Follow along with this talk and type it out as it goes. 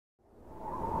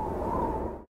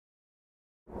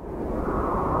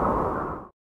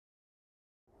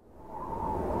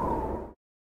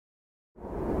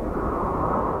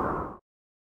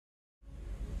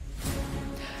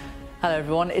Hello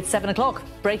everyone, it's 7 o'clock.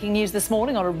 Breaking news this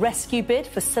morning on a rescue bid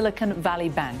for Silicon Valley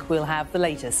Bank. We'll have the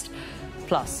latest.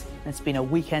 Plus, it's been a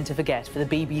weekend to forget for the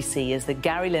BBC as the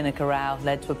Gary Lineker row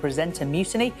led to a presenter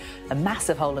mutiny, a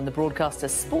massive hole in the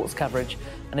broadcaster's sports coverage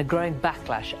and a growing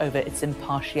backlash over its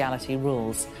impartiality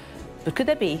rules. But could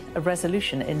there be a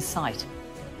resolution in sight?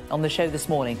 On the show this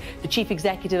morning, the Chief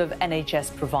Executive of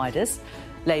NHS Providers,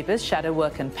 Labour's Shadow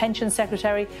Work and Pension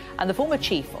Secretary and the former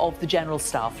Chief of the General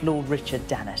Staff, Lord Richard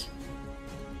Dannett.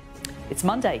 It's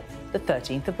Monday, the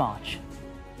 13th of March.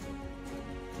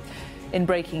 In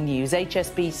breaking news,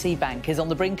 HSBC Bank is on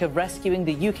the brink of rescuing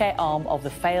the UK arm of the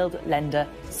failed lender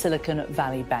Silicon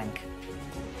Valley Bank.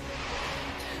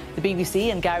 The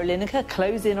BBC and Gary Lineker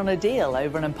close in on a deal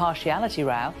over an impartiality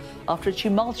row after a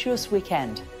tumultuous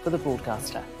weekend for the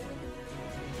broadcaster.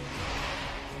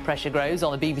 Pressure grows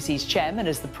on the BBC's chairman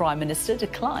as the Prime Minister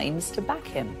declines to back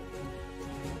him.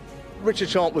 Richard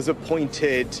Sharp was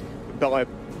appointed by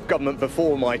government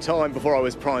before my time, before I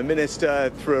was Prime Minister,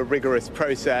 through a rigorous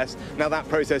process. Now that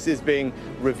process is being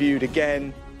reviewed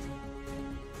again.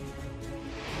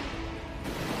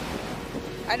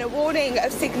 And a warning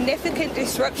of significant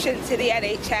disruption to the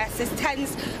NHS as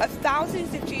tens of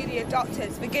thousands of junior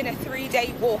doctors begin a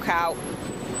three-day walkout.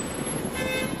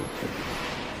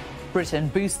 Britain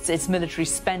boosts its military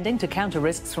spending to counter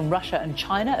risks from Russia and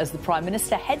China as the Prime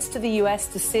Minister heads to the US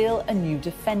to seal a new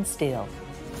defence deal.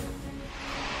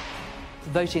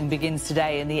 Voting begins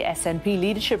today in the SNP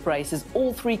leadership race as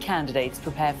all three candidates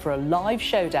prepare for a live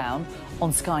showdown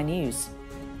on Sky News.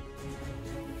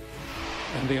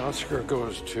 And the Oscar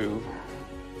goes to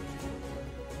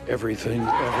Everything,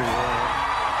 Everywhere,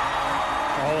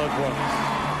 All at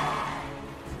Once.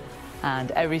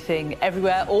 And Everything,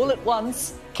 Everywhere, All at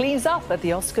Once cleans up at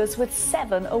the Oscars with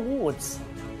 7 awards.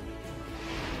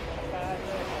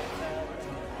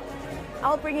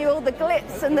 I'll bring you all the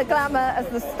glitz and the glamour as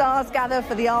the stars gather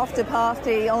for the after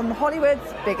party on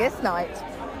Hollywood's biggest night.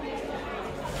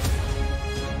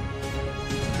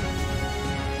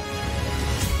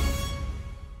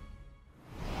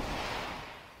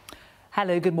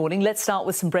 Hello, good morning. Let's start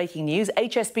with some breaking news.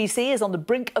 HSBC is on the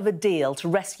brink of a deal to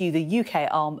rescue the UK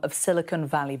arm of Silicon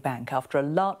Valley Bank after a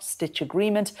last-ditch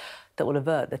agreement that will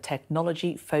avert the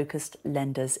technology-focused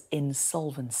lender's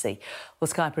insolvency. Well,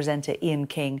 Sky presenter Ian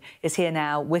King is here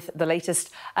now with the latest.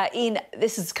 Ian,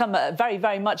 this has come very,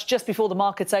 very much just before the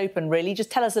markets open, really. Just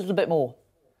tell us a little bit more.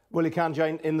 Well, you can,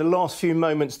 Jane. In the last few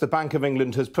moments, the Bank of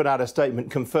England has put out a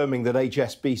statement confirming that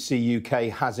HSBC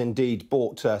UK has indeed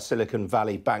bought Silicon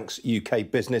Valley Bank's UK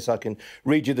business. I can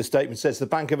read you the statement. It says the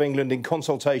Bank of England, in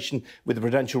consultation with the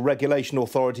Prudential Regulation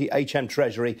Authority, HM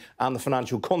Treasury and the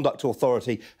Financial Conduct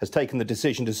Authority, has taken the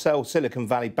decision to sell Silicon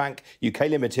Valley Bank UK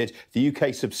Limited, the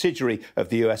UK subsidiary of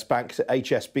the US bank, to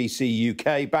HSBC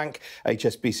UK Bank.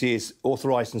 HSBC is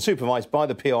authorised and supervised by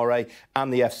the PRA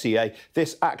and the FCA.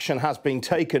 This action has been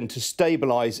taken to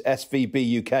stabilise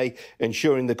SVB UK,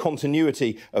 ensuring the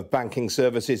continuity of banking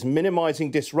services, minimising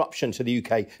disruption to the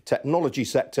UK technology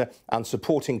sector and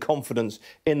supporting confidence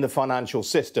in the financial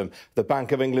system. The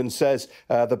Bank of England says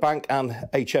the bank and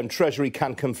HM Treasury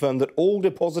can confirm that all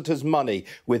depositors' money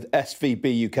with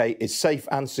SVB UK is safe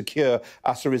and secure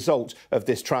as a result of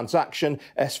this transaction.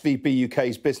 SVB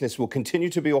UK's business will continue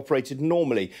to be operated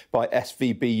normally by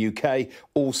SVB UK.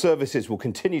 All services will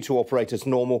continue to operate as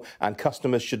normal and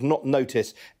customers should not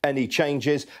notice any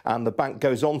changes. And the bank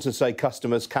goes on to say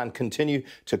customers can continue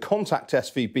to contact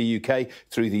SVB UK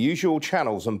through the usual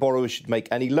channels and borrowers should make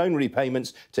any loan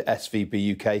repayments to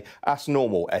SVB UK as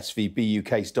normal. SVB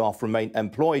UK staff remain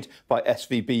employed by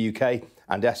SVB UK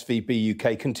and SVB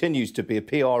UK continues to be a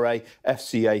PRA,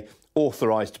 FCA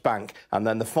authorised bank. And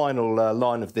then the final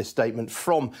line of this statement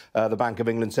from the Bank of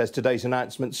England says today's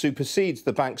announcement supersedes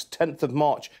the bank's 10th of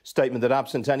March statement that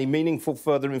absent any meaningful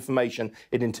further information,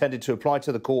 it intended to apply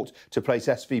to the court to place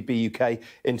SVB UK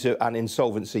into an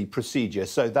insolvency procedure.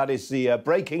 So that is the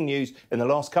breaking news in the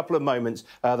last couple of moments.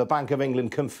 The Bank of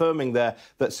England confirming there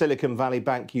that Silicon Valley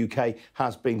Bank UK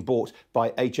has been bought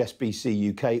by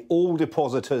HSBC UK. All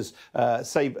depositors'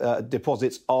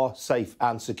 deposits are safe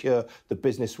and secure. The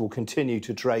business will continue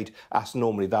to trade as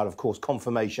normally. That, of course,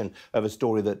 confirmation of a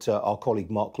story that our colleague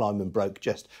Mark Kleinman broke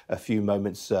just a few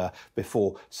moments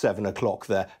before 7 o'clock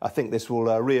there. I think this will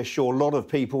reassure a lot of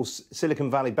people.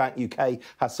 Silicon Valley Bank UK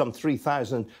has some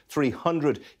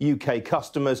 3,300 UK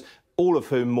customers, all of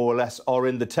whom more or less are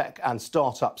in the tech and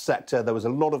startup sector. There was a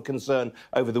lot of concern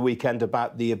over the weekend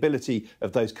about the ability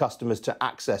of those customers to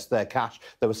access their cash.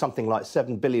 There was something like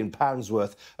 £7 billion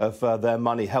worth of their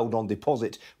money held on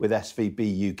deposit with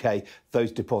SVB UK.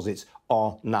 Those deposits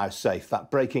are now safe.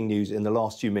 That breaking news in the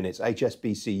last few minutes.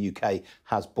 HSBC UK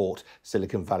has bought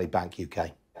Silicon Valley Bank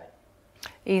UK.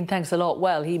 Ian, thanks a lot.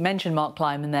 Well, he mentioned Mark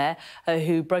Kleiman there,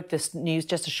 who broke this news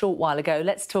just a short while ago.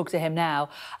 Let's talk to him now.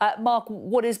 Mark,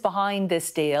 what is behind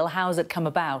this deal? How has it come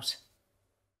about?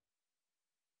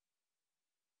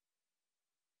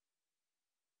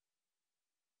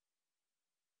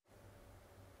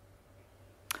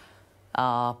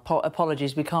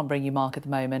 Apologies, we can't bring you Mark at the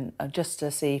moment. Just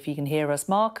to see if you can hear us.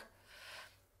 Mark?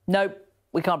 No,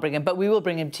 we can't bring him, but we will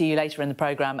bring him to you later in the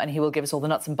programme and he will give us all the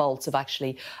nuts and bolts of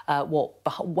actually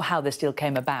how this deal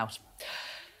came about.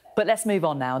 But let's move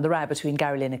on now. And the row between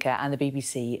Gary Lineker and the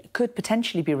BBC could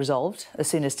potentially be resolved as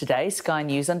soon as today. Sky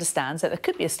News understands that there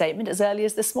could be a statement as early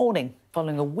as this morning,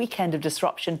 following a weekend of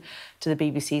disruption to the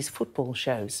BBC's football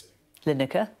shows.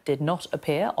 Lineker did not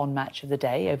appear on Match of the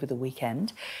Day over the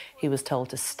weekend. He was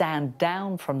told to stand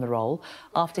down from the role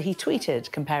after he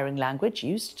tweeted comparing language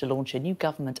used to launch a new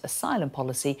government asylum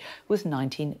policy with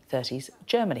 1930s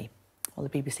Germany. Well,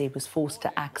 the BBC was forced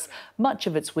to axe much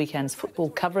of its weekend's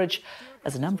football coverage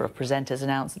as a number of presenters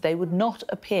announced that they would not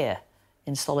appear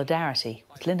in solidarity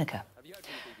with Lineker.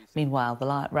 Meanwhile,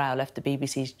 the row left the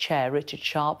BBC's chair, Richard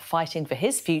Sharp, fighting for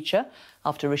his future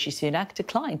after Rishi Sunak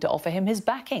declined to offer him his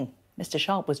backing. Mr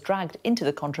Sharp was dragged into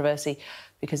the controversy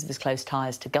because of his close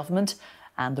ties to government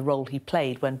and the role he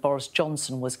played when Boris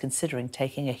Johnson was considering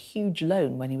taking a huge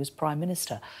loan when he was Prime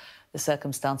Minister. The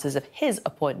circumstances of his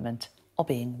appointment are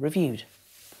being reviewed.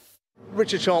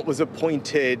 Richard Sharp was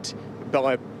appointed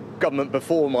by government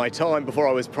before my time, before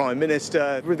I was Prime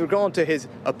Minister. With regard to his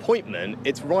appointment,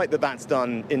 it's right that that's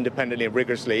done independently and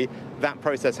rigorously. That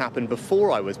process happened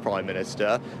before I was Prime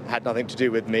Minister, had nothing to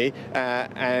do with me,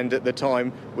 and at the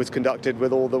time was conducted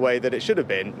with all the way that it should have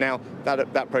been. Now,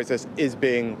 that process is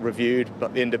being reviewed,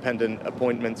 but the Independent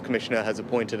Appointments Commissioner has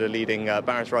appointed a leading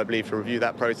barrister, I believe, to review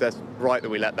that process. Right that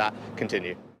we let that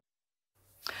continue.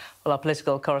 Well, our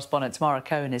political correspondent Tamara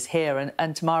Cohen is here.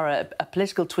 And Tamara, a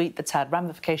political tweet that's had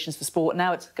ramifications for sport.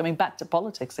 Now it's coming back to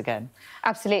politics again.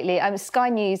 Absolutely. Sky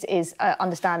News is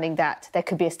understanding that there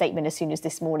could be a statement as soon as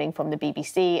this morning from the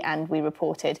BBC. And we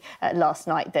reported last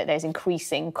night that there's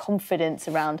increasing confidence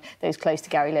around those close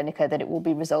to Gary Lineker that it will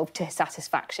be resolved to his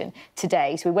satisfaction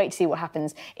today. So we wait to see what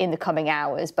happens in the coming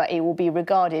hours. But it will be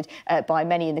regarded by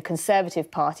many in the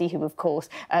Conservative Party, who, of course,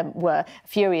 were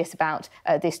furious about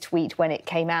this tweet when it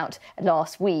came out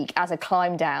last week as a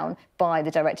climb down by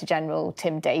the Director General,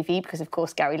 Tim Davie, because, of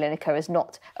course, Gary Lineker has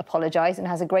not apologised and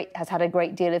has had a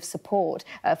great deal of support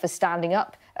for standing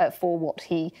up for what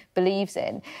he believes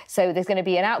in. So there's going to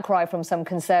be an outcry from some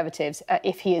Conservatives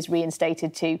if he is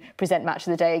reinstated to present Match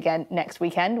of the Day again next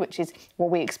weekend, which is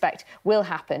what we expect will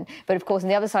happen. But, of course, on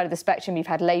the other side of the spectrum, you've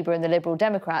had Labour and the Liberal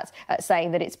Democrats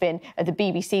saying that it's been the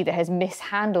BBC that has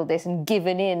mishandled this and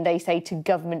given in, they say, to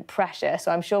government pressure.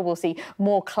 So I'm sure we'll see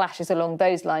more clashes along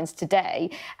those lines today,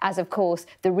 as, of course,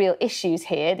 the real issues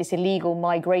here, this illegal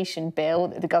migration bill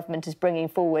that the government is bringing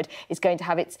forward, is going to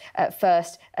have its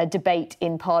first debate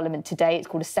in Parliament today. It's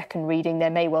called a second reading.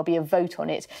 There may well be a vote on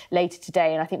it later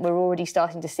today. And I think we're already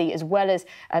starting to see, as well as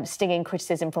stinging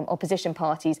criticism from opposition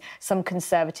parties, some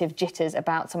Conservative jitters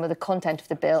about some of the content of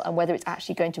the bill and whether it's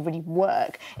actually going to really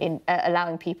work in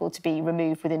allowing people to be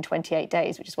removed within 28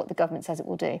 days, which is what the government says it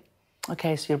will do.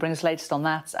 OK, so you'll bring us latest on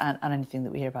that and anything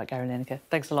that we hear about Gary Lineker.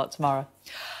 Thanks a lot, Tamara.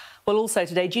 Well, also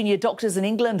today, junior doctors in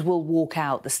England will walk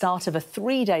out, the start of a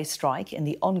 3-day strike in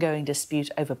the ongoing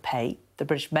dispute over pay. The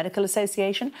British Medical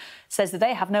Association says that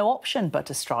they have no option but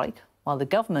to strike, while the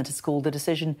government has called the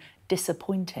decision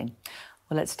disappointing.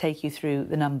 Well, let's take you through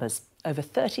the numbers. Over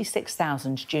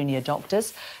 36,000 junior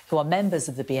doctors who are members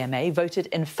of the BMA voted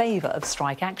in favour of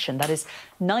strike action. That is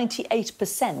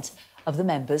 98% of the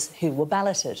members who were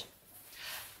balloted.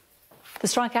 The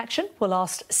strike action will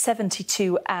last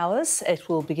 72 hours. It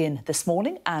will begin this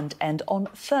morning and end on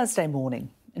Thursday morning.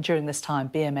 And during this time,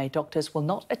 BMA doctors will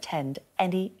not attend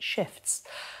any shifts.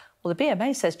 Well, the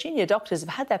BMA says junior doctors have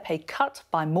had their pay cut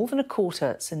by more than a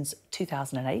quarter since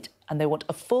 2008, and they want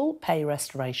a full pay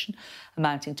restoration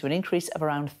amounting to an increase of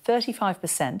around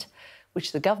 35%,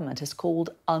 which the government has called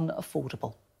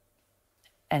unaffordable.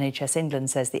 NHS England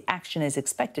says the action is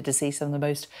expected to see some of the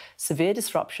most severe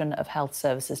disruption of health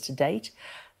services to date.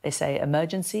 They say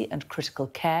emergency and critical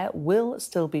care will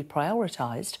still be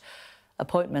prioritised.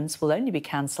 Appointments will only be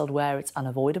cancelled where it's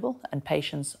unavoidable, and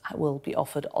patients will be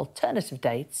offered alternative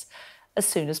dates as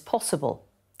soon as possible.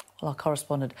 Well, our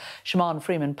correspondent Shaman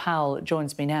Freeman-Powell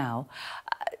joins me now.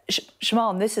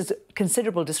 Shaman, this is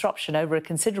considerable disruption over a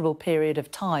considerable period of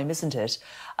time, isn't it?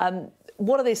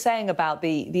 What are they saying about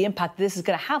the impact this is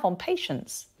going to have on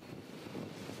patients?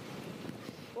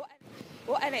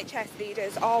 Well, NHS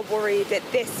leaders are worried that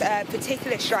this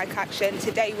particular strike action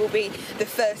today will be the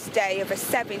first day of a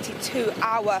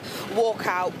 72-hour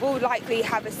walkout. Will likely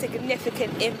have a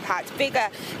significant impact, bigger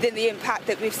than the impact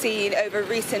that we've seen over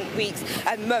recent weeks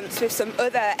and months, with some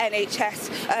other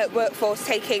NHS workforce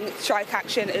taking strike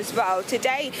action as well.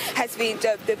 Today has been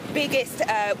dubbed the biggest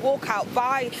walkout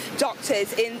by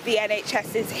doctors in the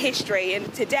NHS's history,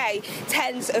 and today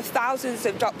tens of thousands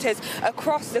of doctors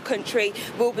across the country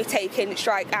will be taking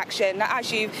strike action. Now,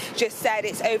 as you've just said,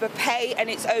 it's over pay and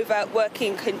it's over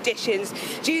working conditions.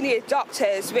 Junior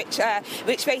doctors, which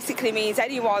basically means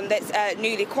anyone that's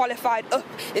newly qualified up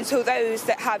until those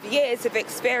that have years of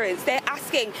experience, they're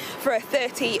asking for a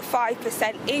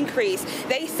 35% increase.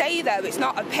 They say, though, it's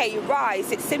not a pay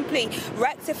rise, it's simply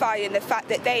rectifying the fact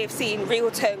that they have seen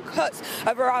real term cuts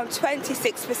of around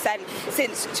 26%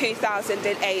 since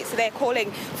 2008. So they're calling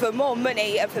for more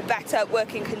money and for better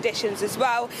working conditions as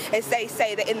well, as they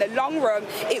say that in the long run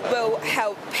it will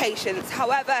help patients.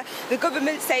 However, the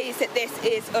government says that this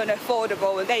is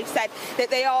unaffordable, and they've said that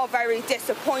they are very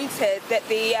disappointed that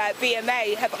the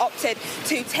BMA have opted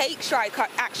to take strike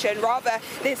action rather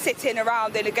than sitting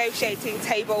around the negotiating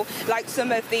table like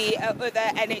some of the other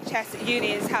NHS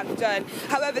unions have done.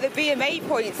 However, the BMA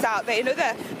points out that in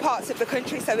other parts of the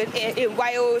country, so in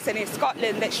Wales and in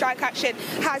Scotland, that strike action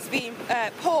has been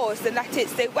paused, and that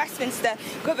it's the Westminster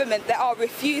government that are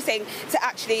refusing to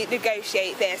actually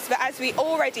negotiate this. But as we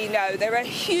already know, there are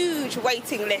huge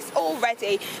waiting lists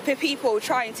already for people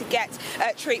trying to get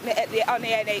treatment on the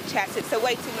NHS. It's a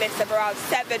waiting list of around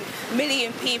 7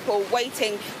 million people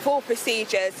waiting for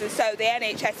procedures, and so the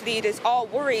NHS leaders are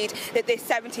worried that this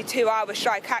 72-hour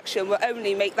strike action will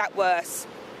only make that worse.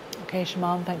 OK,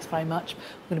 Shaman, thanks very much.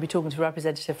 We're going to be talking to a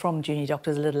representative from junior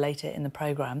doctors a little later in the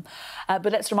programme.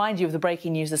 But let's remind you of the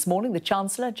breaking news this morning. The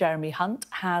Chancellor, Jeremy Hunt,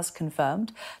 has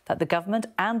confirmed that the government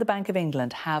and the Bank of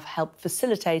England have helped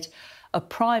facilitate a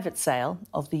private sale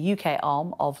of the UK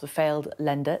arm of the failed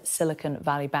lender Silicon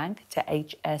Valley Bank to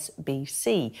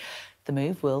HSBC. The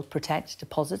move will protect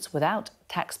deposits without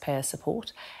taxpayer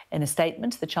support. In a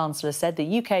statement, the Chancellor said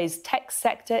the UK's tech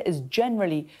sector is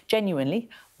genuinely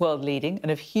world-leading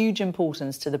and of huge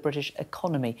importance to the British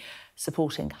economy,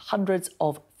 supporting hundreds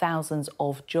of thousands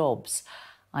of jobs.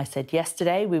 I said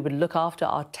yesterday we would look after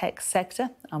our tech sector,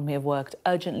 and we have worked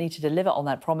urgently to deliver on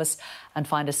that promise and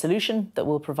find a solution that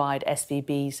will provide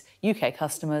SVB's UK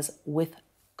customers with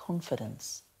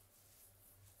confidence.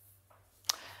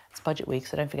 It's budget week,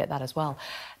 so don't forget that as well.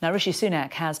 Now, Rishi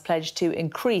Sunak has pledged to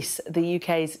increase the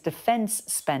UK's defence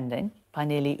spending by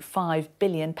nearly £5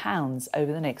 billion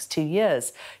over the next 2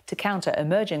 years to counter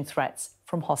emerging threats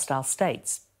from hostile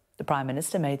states. The Prime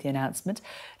Minister made the announcement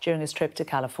during his trip to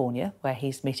California, where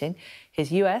he's meeting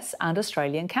his US and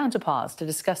Australian counterparts to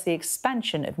discuss the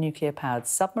expansion of nuclear-powered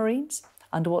submarines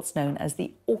under what's known as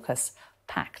the AUKUS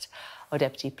Pact. Our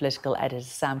Deputy Political Editor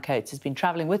Sam Coates has been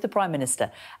travelling with the Prime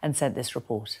Minister and sent this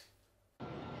report.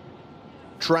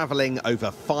 Travelling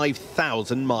over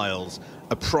 5,000 miles,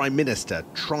 a Prime Minister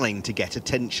trying to get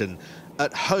attention.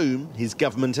 At home, his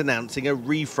government announcing a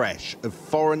refresh of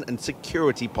foreign and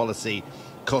security policy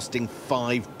costing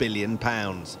 £5 billion.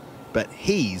 But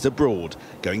he's abroad,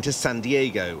 going to San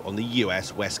Diego on the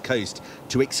US West Coast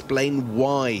to explain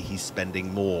why he's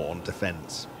spending more on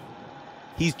defence.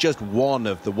 He's just one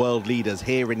of the world leaders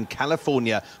here in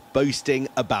California boasting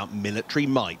about military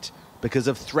might because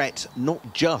of threat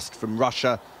not just from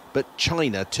Russia, but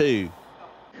China too.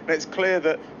 It's clear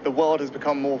that the world has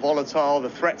become more volatile, the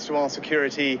threats to our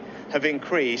security have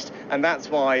increased, and that's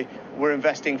why we're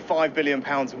investing £5 billion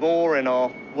more in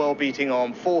our world-beating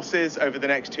armed forces over the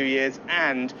next 2 years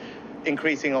and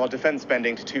increasing our defence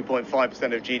spending to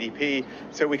 2.5% of GDP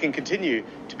so we can continue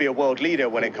to be a world leader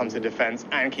when it comes to defence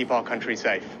and keep our country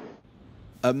safe.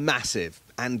 A massive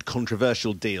and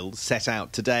controversial deal set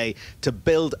out today to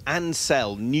build and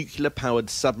sell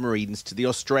nuclear-powered submarines to the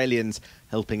Australians,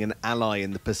 helping an ally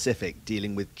in the Pacific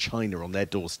dealing with China on their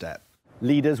doorstep.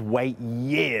 Leaders wait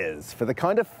years for the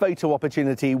kind of photo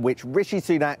opportunity which Rishi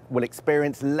Sunak will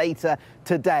experience later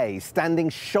today, standing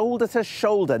shoulder to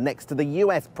shoulder next to the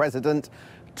US president,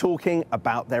 talking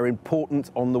about their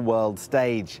importance on the world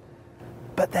stage.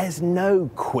 But there's no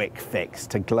quick fix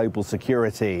to global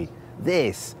security.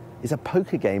 This is a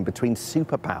poker game between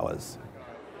superpowers.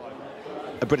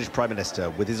 A British Prime Minister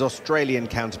with his Australian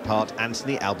counterpart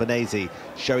Anthony Albanese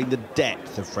showing the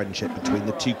depth of friendship between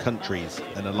the two countries,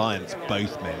 an alliance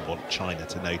both men want China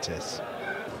to notice.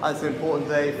 It's an important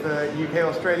day for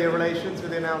UK-Australia relations with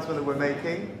the announcement that we're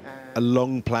making. A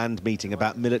long-planned meeting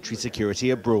about military security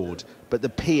abroad, but the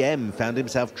PM found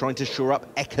himself trying to shore up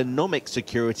economic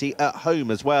security at home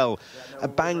as well. A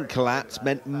bank collapse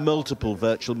meant multiple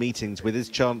virtual meetings with his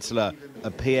Chancellor,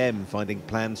 a PM finding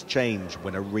plans change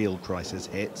when a real crisis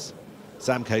hits.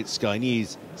 Sam Coates, Sky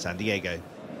News, San Diego.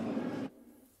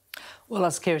 Well,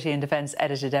 our Security and Defence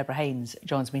editor, Deborah Haynes,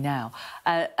 joins me now.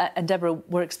 And Deborah,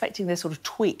 we're expecting this sort of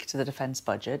tweak to the defence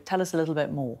budget. Tell us a little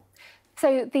bit more.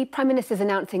 So the Prime Minister's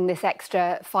announcing this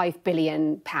extra £5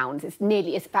 billion.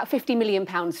 It's about £50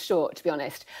 million short, to be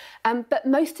honest. But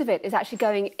most of it is actually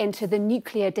going into the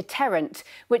nuclear deterrent,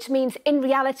 which means in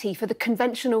reality for the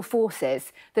conventional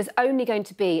forces, there's only going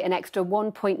to be an extra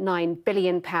 £1.9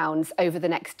 billion over the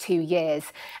next 2 years.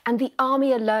 And the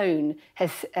army alone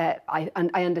has, I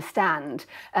understand,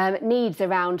 needs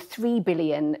around £3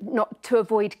 billion not to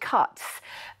avoid cuts.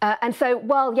 And so,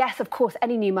 while, yes, of course,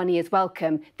 any new money is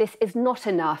welcome, this is not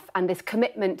enough. And this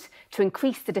commitment to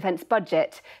increase the defence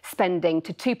budget spending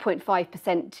to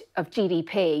 2.5% of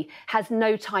GDP has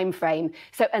no time frame.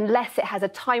 So unless it has a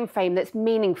time frame that's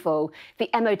meaningful,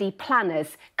 the MOD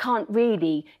planners can't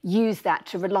really use that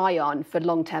to rely on for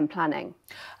long-term planning.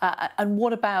 And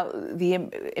what about the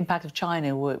impact of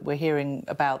China? We're hearing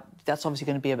about that's obviously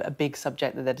going to be a big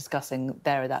subject that they're discussing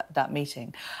there at that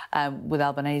meeting with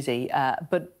Albanese.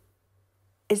 But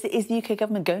is the UK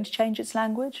government going to change its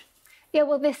language? Yeah,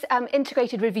 well, this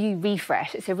integrated review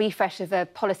refresh, it's a refresh of a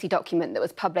policy document that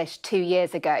was published 2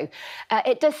 years ago.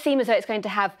 It does seem as though it's going to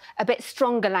have a bit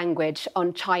stronger language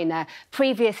on China.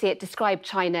 Previously, it described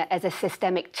China as a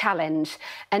systemic challenge,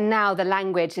 and now the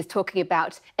language is talking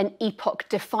about an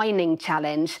epoch-defining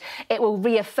challenge. It will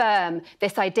reaffirm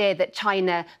this idea that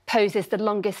China poses the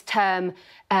longest-term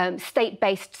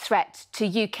state-based threat to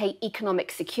UK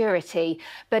economic security,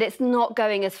 but it's not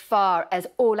going as far as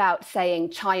all-out saying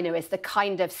China is the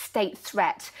kind of state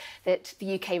threat that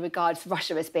the UK regards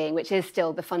Russia as being, which is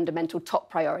still the fundamental top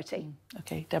priority.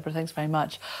 OK, Deborah, thanks very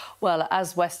much. Well,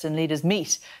 as Western leaders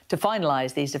meet to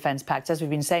finalise these defence pacts, as we've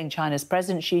been saying, China's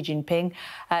President Xi Jinping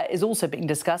is also being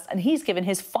discussed, and he's given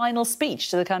his final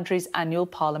speech to the country's annual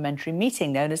parliamentary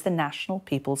meeting known as the National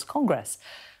People's Congress.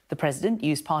 The president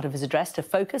used part of his address to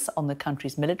focus on the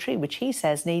country's military, which he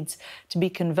says needs to be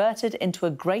converted into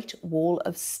a Great Wall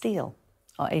of Steel.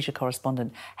 Our Asia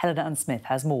correspondent Helena Ann Smith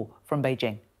has more from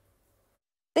Beijing.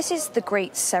 This is the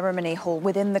Great Ceremony Hall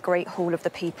within the Great Hall of the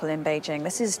People in Beijing.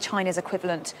 This is China's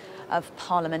equivalent of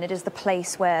Parliament. It is the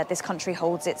place where this country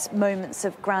holds its moments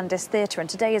of grandest theatre, and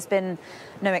today has been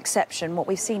no exception. What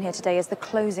we've seen here today is the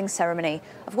closing ceremony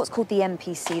of what's called the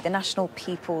NPC, the National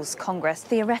People's Congress.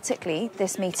 Theoretically,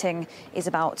 this meeting is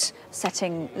about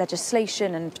setting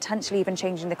legislation and potentially even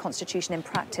changing the constitution in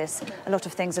practice. A lot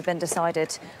of things have been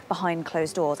decided behind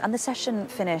closed doors. And the session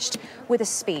finished with a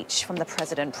speech from the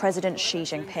president, President Xi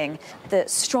Jinping. The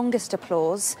strongest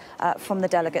applause from the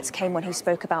delegates came when he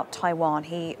spoke about Taiwan.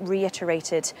 He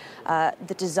reiterated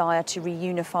the desire to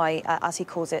reunify, as he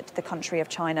calls it, the country of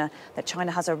China, that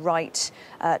China has a right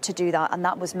to do that, and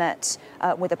that was met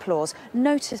with applause.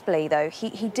 Noticeably, though,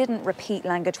 he didn't repeat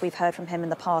language we've heard from him in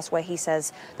the past, where he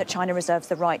says that China reserves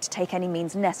the right to take any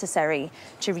means necessary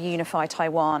to reunify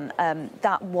Taiwan.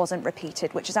 That wasn't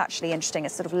repeated, which is actually interesting.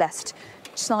 It's sort of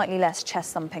slightly less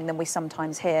chest-thumping than we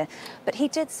sometimes hear. But he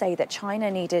did say that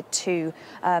China needed to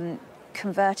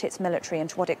convert its military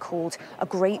into what it called a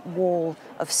Great Wall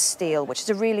of Steel, which is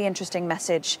a really interesting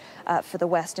message for the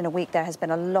West. In a week, there has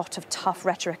been a lot of tough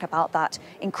rhetoric about that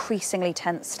increasingly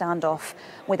tense standoff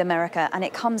with America. And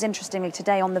it comes, interestingly,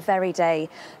 today on the very day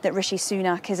that Rishi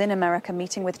Sunak is in America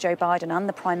meeting with Joe Biden and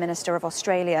the Prime Minister of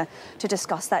Australia to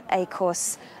discuss that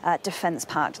AUKUS defence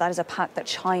pact. That is a pact that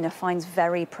China finds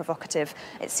very provocative.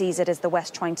 It sees it as the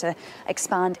West trying to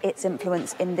expand its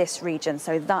influence in this region.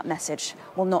 So that message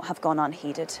will not have gone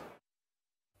unheeded.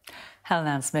 Helen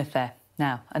Ann Smith there.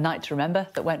 Now, a night to remember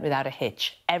that went without a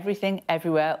hitch. Everything,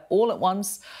 Everywhere, All at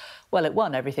Once. Well, it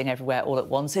won Everything, Everywhere, All at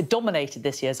Once. It dominated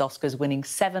this year's Oscars, winning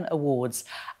 7 awards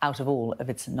out of all of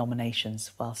its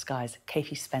nominations. Well, Sky's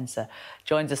Katie Spencer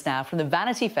joins us now from the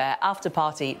Vanity Fair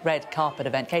after-party red carpet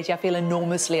event. Katie, I feel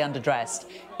enormously underdressed.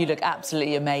 You look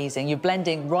absolutely amazing. You're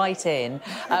blending right in.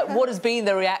 What has been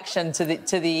the reaction to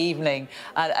the evening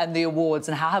and the awards,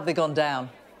 and how have they gone down?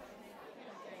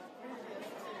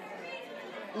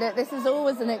 Look, this is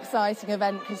always an exciting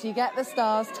event because you get the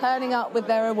stars turning up with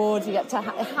their awards. You get to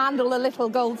handle a little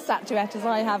gold statuette, as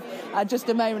I have just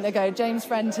a moment ago. James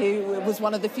Friend, who was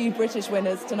one of the few British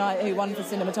winners tonight who won for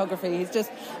cinematography, he's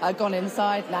just gone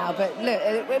inside now. But look,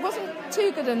 it wasn't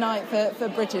too good a night for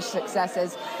British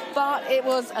successes. But it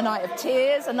was a night of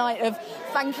tears, a night of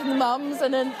thanking the mums,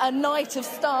 and a night of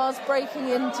stars breaking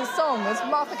into song, as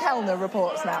Martha Kellner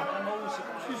reports now.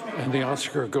 And the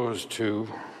Oscar goes to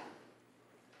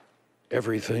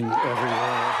Everything,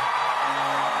 Everywhere,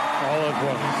 All at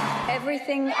Once.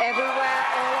 Everything, Everywhere,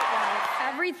 All at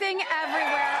Once. Everything,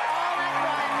 Everywhere, All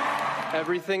at Once.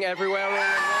 Everything, Everywhere, All at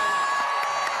Once.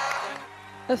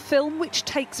 A film which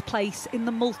takes place in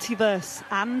the multiverse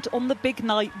and on the big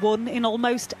night one in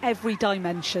almost every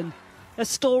dimension. A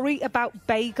story about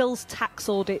bagels, tax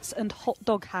audits and hot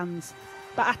dog hands.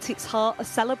 But at its heart, a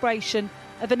celebration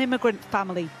of an immigrant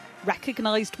family,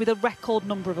 recognised with a record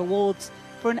number of awards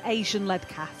for an Asian-led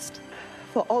cast.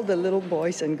 For all the little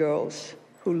boys and girls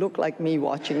who look like me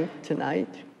watching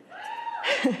tonight,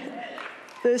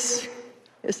 this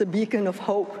is a beacon of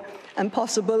hope and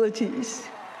possibilities.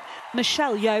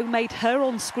 Michelle Yeoh made her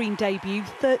on-screen debut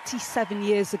 37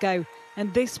 years ago,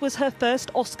 and this was her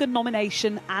first Oscar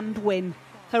nomination and win.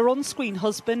 Her on-screen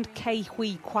husband, Ke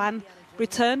Huy Quan,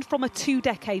 returned from a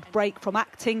 2-decade break from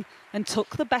acting and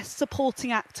took the Best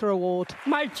Supporting Actor award.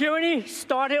 My journey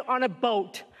started on a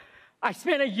boat. I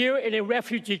spent a year in a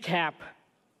refugee camp.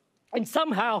 And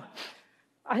somehow,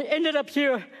 I ended up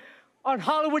here on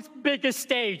Hollywood's biggest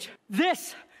stage.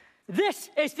 This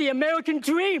is the American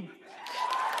dream.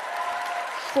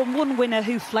 From one winner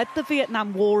who fled the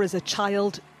Vietnam War as a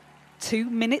child, 2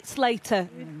 minutes later,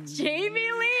 Jamie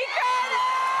Lee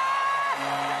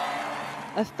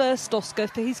a first Oscar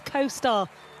for his co-star,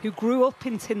 who grew up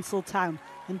in Tinseltown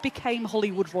and became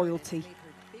Hollywood royalty.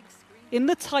 In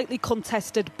the tightly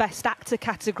contested Best Actor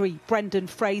category, Brendan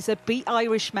Fraser beat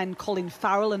Irishmen Colin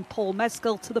Farrell and Paul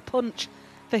Mescal to the punch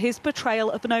for his portrayal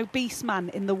of an obese man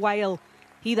in The Whale.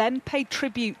 He then paid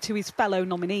tribute to his fellow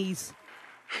nominees.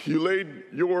 You laid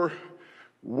your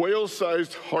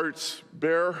whale-sized hearts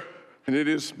bare, and it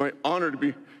is my honor to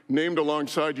be named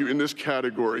alongside you in this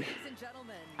category.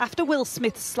 After Will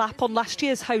Smith's slap on last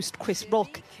year's host Chris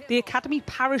Rock, the Academy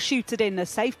parachuted in a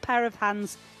safe pair of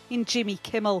hands in Jimmy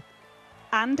Kimmel.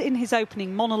 And in his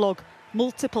opening monologue,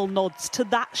 multiple nods to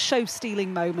that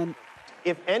show-stealing moment.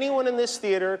 If anyone in this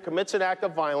theater commits an act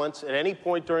of violence at any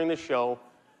point during the show,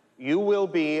 you will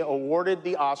be awarded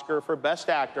the Oscar for Best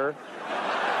Actor.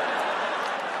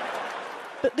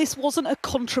 But this wasn't a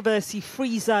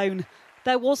controversy-free zone.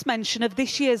 There was mention of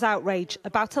this year's outrage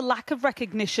about a lack of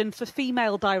recognition for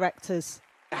female directors.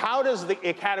 How does the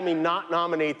Academy not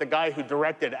nominate the guy who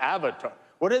directed Avatar?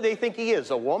 What do they think he is,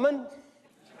 a woman?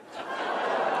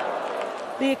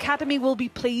 The Academy will be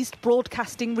pleased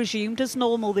broadcasting resumed as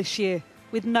normal this year,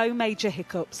 with no major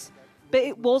hiccups. But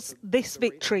it was this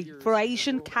victory for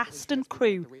Asian cast and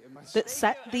crew that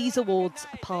set these awards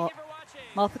apart.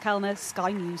 Martha Kellner,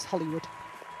 Sky News, Hollywood.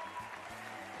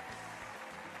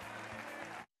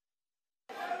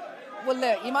 Well,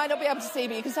 look, you might not be able to see,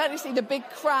 but you can certainly see the big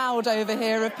crowd over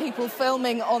here of people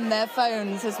filming on their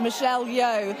phones as Michelle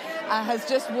Yeoh has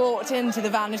just walked into the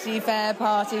Vanity Fair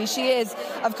party. She is,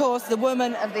 of course, the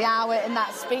woman of the hour. In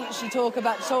that speech, she talked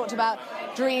about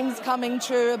dreams coming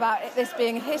true, about this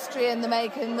being history in the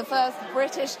making, the first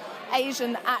British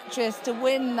Asian actress to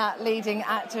win that leading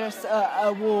actress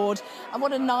award. And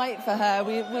what a night for her.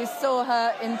 We saw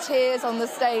her in tears on the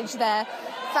stage there,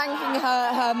 thanking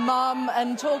her mum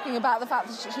and talking about the fact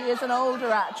that she is an older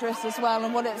actress as well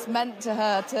and what it's meant to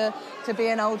her to be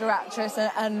an older actress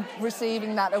and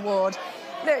receiving that award.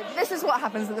 Look, this is what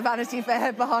happens at the Vanity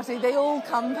Fair party. They all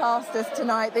come past us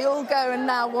tonight. They all go and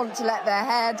now want to let their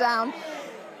hair down.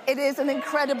 It is an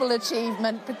incredible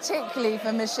achievement, particularly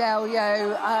for Michelle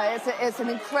Yeoh. It's an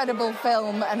incredible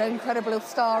film, an incredible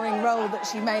starring role that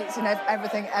she makes in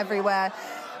Everything Everywhere.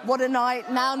 What a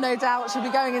night. Now, no doubt, she'll be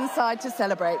going inside to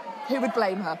celebrate. Who would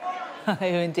blame her?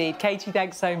 Indeed. Katie,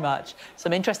 thanks so much.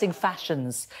 Some interesting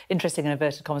fashions, interesting in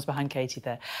inverted commas behind Katie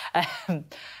there.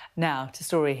 Now, to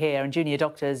story here, and junior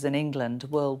doctors in England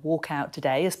will walk out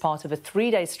today as part of a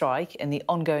 3-day strike in the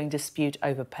ongoing dispute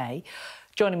over pay.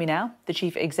 Joining me now, the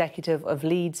Chief Executive of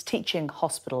Leeds Teaching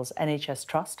Hospitals NHS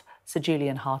Trust, Sir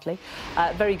Julian Hartley.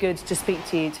 Very good to speak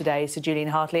to you today, Sir Julian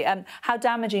Hartley. How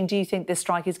damaging do you think this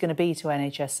strike is going to be to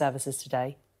NHS services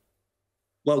today?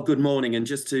 Well, good morning. And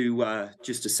just to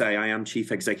say, I am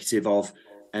Chief Executive of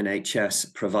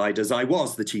NHS providers. I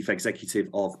was the Chief Executive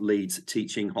of Leeds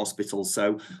Teaching Hospitals,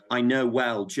 so I know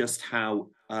well just how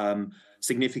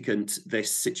significant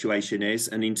this situation is.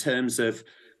 And in terms of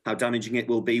how damaging it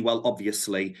will be, well,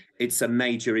 obviously, it's a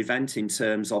major event in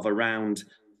terms of around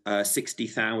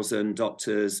 60,000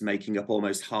 doctors making up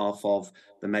almost half of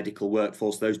the medical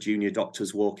workforce, those junior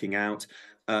doctors walking out.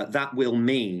 That will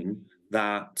mean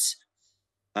that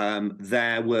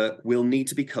their work will need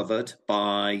to be covered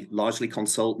by largely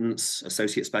consultants,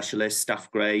 associate specialists, staff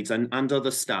grades, and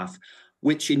other staff,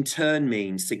 which in turn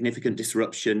means significant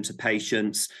disruption to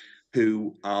patients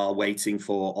who are waiting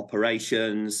for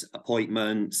operations,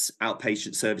 appointments,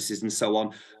 outpatient services, and so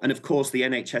on. And of course, the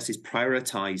NHS is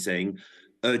prioritising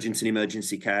urgent and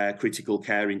emergency care, critical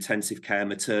care, intensive care,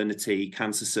 maternity,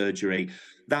 cancer surgery.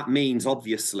 That means,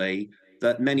 obviously,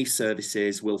 that many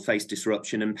services will face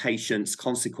disruption and patients,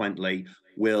 consequently,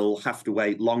 will have to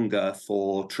wait longer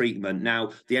for treatment.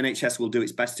 Now, the NHS will do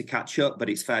its best to catch up, but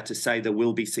it's fair to say there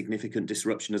will be significant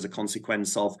disruption as a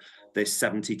consequence of this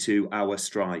 72-hour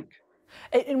strike.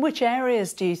 In which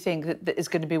areas do you think that is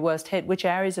going to be worst hit? Which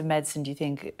areas of medicine do you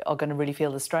think are going to really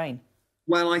feel the strain?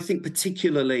 Well, I think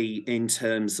particularly in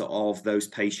terms of those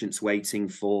patients waiting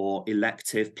for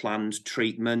elective planned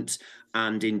treatment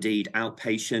and indeed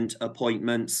outpatient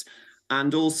appointments,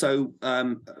 and also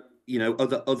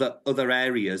other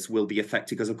areas will be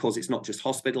affected because, of course, it's not just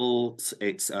hospitals,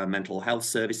 it's mental health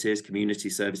services, community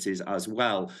services as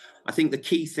well. I think the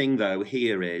key thing, though,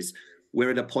 here is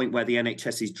we're at a point where the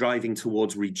NHS is driving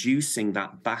towards reducing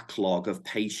that backlog of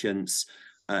patients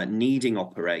needing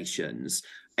operations,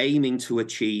 aiming to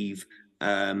achieve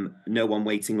no one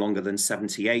waiting longer than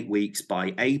 78 weeks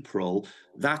by April.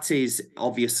 That is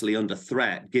obviously under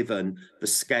threat given the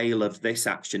scale of this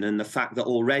action and the fact that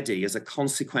already, as a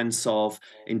consequence of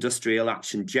industrial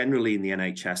action generally in the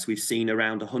NHS, we've seen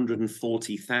around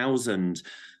 140,000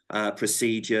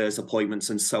 procedures, appointments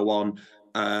and so on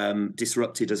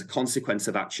disrupted as a consequence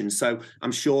of action. So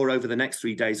I'm sure over the next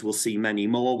 3 days we'll see many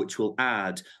more, which will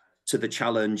add to the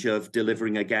challenge of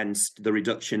delivering against the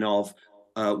reduction of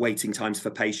waiting times for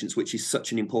patients, which is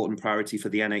such an important priority for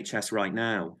the NHS right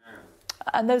now.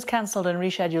 And those cancelled and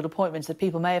rescheduled appointments that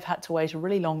people may have had to wait a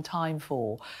really long time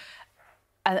for,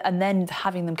 and then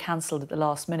having them cancelled at the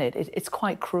last minute, it's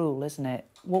quite cruel, isn't it?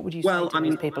 What would you say to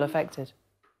those people affected?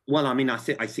 Well, I mean, I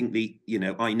think I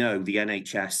know the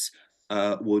NHS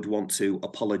would want to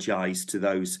apologise to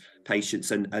those patients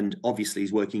and obviously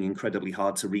is working incredibly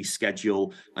hard to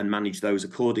reschedule and manage those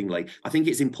accordingly. I think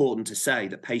it's important to say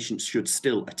that patients should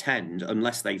still attend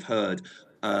unless they've heard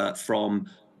from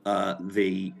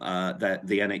the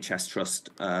NHS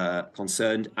trust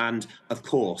concerned. And of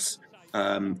course,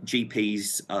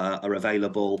 GPs are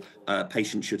available.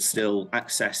 Patients should still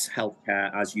access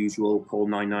healthcare as usual, call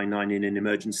 999 in an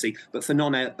emergency. But for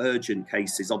non-urgent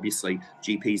cases, obviously,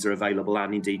 GPs are available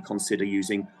and indeed consider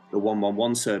using the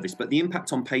 111 service. But the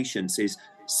impact on patients is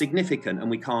significant and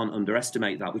we can't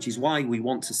underestimate that, which is why we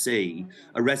want to see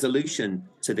a resolution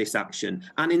to this action.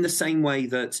 And in the same way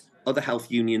that other health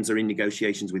unions are in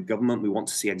negotiations with government, we want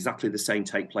to see exactly the same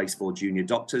take place for junior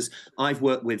doctors. I've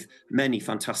worked with many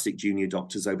fantastic junior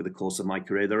doctors over the course of my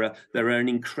career. There are an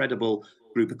incredible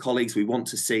group of colleagues. We want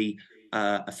to see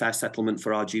a fair settlement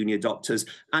for our junior doctors.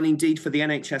 And indeed, for the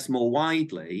NHS more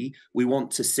widely, we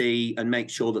want to see and make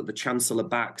sure that the Chancellor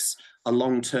backs a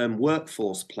long-term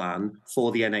workforce plan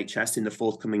for the NHS in the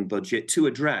forthcoming budget to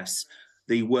address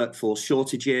the workforce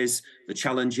shortages, the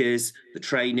challenges, the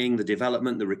training, the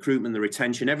development, the recruitment, the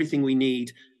retention, everything we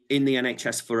need in the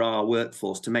NHS for our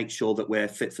workforce to make sure that we're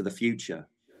fit for the future.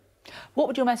 What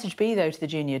would your message be, though, to the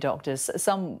junior doctors?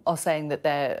 Some are saying that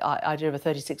their idea of a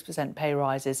 36% pay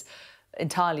rise is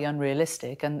entirely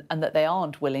unrealistic and that they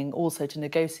aren't willing also to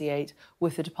negotiate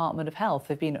with the Department of Health.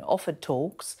 They've been offered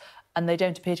talks and they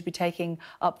don't appear to be taking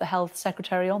up the Health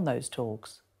Secretary on those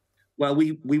talks. Well,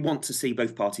 we want to see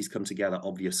both parties come together,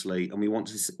 obviously, and we want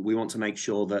to make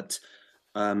sure that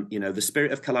the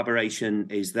spirit of collaboration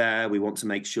is there. We want to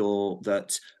make sure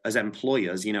that as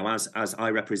employers, as I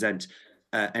represent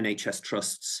NHS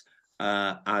trusts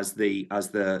as the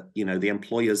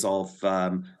employers of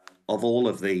all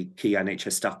of the key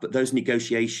NHS staff, but those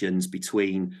negotiations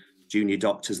between junior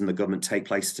doctors and the government take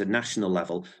place at a national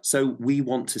level. So we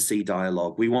want to see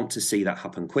dialogue. We want to see that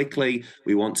happen quickly.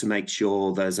 We want to make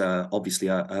sure there's obviously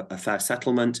a fair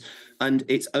settlement. And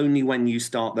it's only when you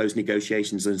start those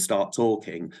negotiations and start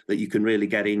talking that you can really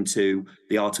get into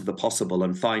the art of the possible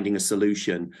and finding a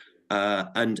solution,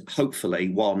 and hopefully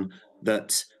one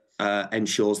that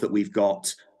ensures that we've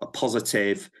got a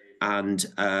positive and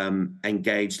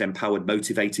engaged, empowered,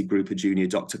 motivated group of junior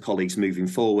doctor colleagues moving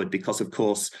forward, because, of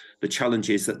course, the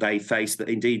challenges that they face, that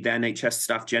indeed the NHS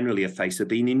staff generally have faced, have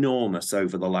been enormous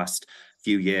over the last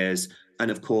few years. And,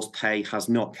 of course, pay has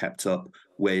not kept up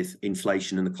with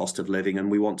inflation and the cost of living. And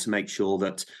we want to make sure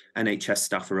that NHS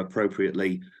staff are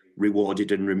appropriately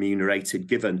rewarded and remunerated,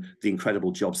 given the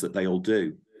incredible jobs that they all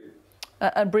do.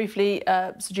 And briefly,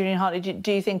 Sir Julian Hartley,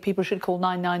 do you think people should call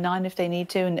 999 if they need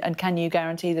to? And can you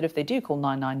guarantee that if they do call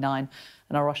 999,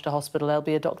 and are rushed to hospital, there'll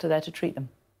be a doctor there to treat them.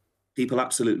 People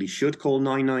absolutely should call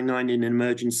 999 in an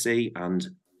emergency, and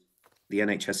the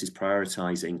NHS is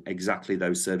prioritising exactly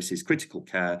those services: critical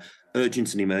care,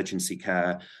 urgent and emergency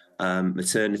care,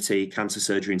 maternity, cancer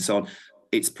surgery and so on.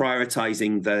 It's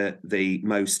prioritising the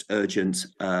most urgent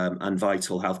and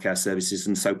vital healthcare services,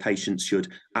 and so patients should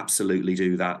absolutely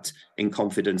do that in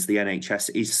confidence. The NHS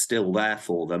is still there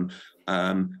for them,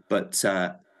 but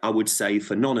I would say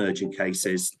for non-urgent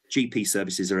cases, GP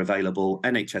services are available,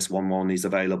 NHS 11 is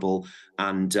available,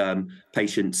 and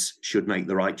patients should make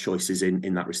the right choices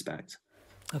in that respect.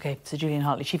 OK, so Julian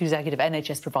Hartley, Chief Executive,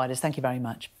 NHS Providers, thank you very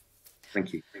much.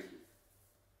 Thank you.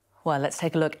 Well, let's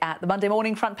take a look at the Monday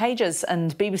morning front pages.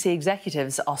 And BBC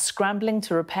executives are scrambling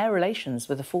to repair relations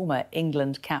with the former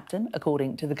England captain,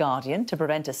 according to The Guardian, to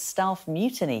prevent a staff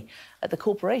mutiny at the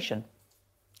corporation.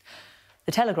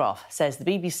 The Telegraph says the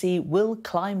BBC will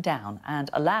climb down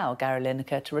and allow Gary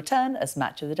Lineker to return as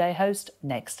Match of the Day host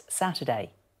next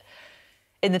Saturday.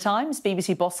 In The Times,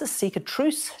 BBC bosses seek a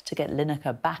truce to get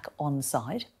Lineker back on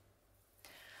side.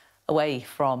 Away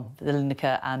from the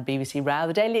Lineker and BBC row,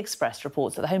 the Daily Express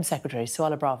reports that the Home Secretary,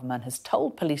 Suella Braverman, has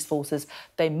told police forces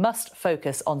they must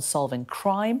focus on solving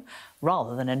crime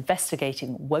rather than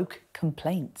investigating woke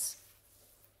complaints.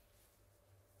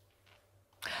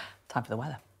 Time for the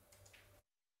weather.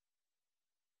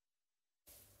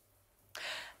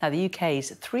 Now, the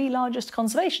UK's three largest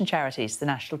conservation charities, the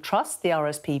National Trust, the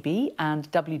RSPB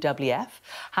and WWF,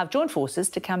 have joined forces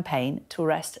to campaign to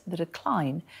arrest the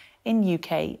decline in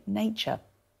UK nature.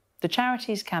 The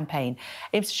charities' campaign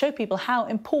aims to show people how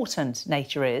important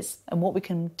nature is and what we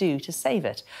can do to save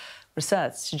it.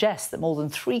 Research suggests that more than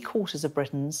 3/4 of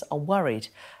Britons are worried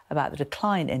about the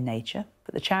decline in nature,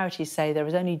 but the charities say there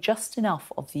is only just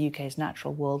enough of the UK's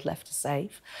natural world left to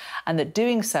save, and that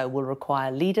doing so will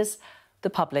require leaders, the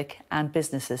public and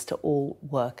businesses to all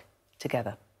work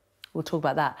together. We'll talk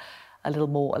about that a little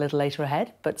more a little later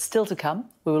ahead, but still to come,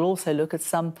 we will also look at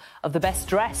some of the best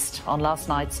dressed on last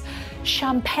night's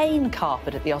champagne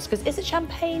carpet at the Oscars. Is it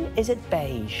champagne? Is it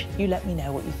beige? You let me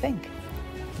know what you think.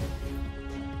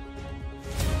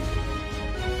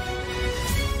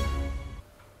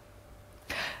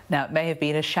 Now, it may have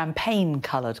been a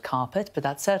champagne-coloured carpet, but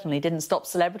that certainly didn't stop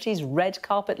celebrities' red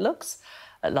carpet looks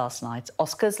at last night's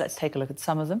Oscars. Let's take a look at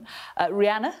some of them.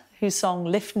 Rihanna, whose song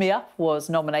Lift Me Up was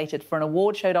nominated for an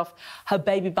award, showed off her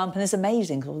baby bump in this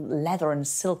amazing leather and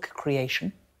silk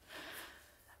creation.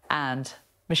 And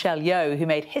Michelle Yeoh, who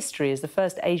made history as the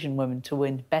first Asian woman to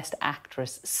win Best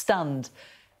Actress, stunned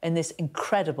in this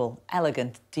incredible,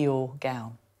 elegant Dior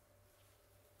gown.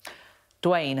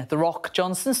 Dwayne "The Rock"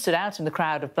 Johnson stood out in the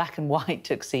crowd of black and white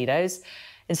tuxedos,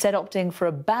 instead opting for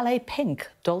a ballet pink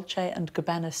Dolce &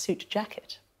 Gabbana suit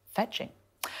jacket. Fetching.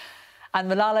 And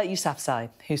Malala Yousafzai,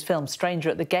 whose film Stranger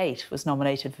at the Gate was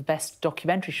nominated for Best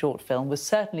Documentary Short Film, was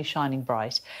certainly shining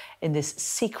bright in this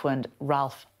sequined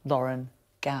Ralph Lauren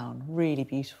gown. Really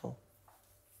beautiful.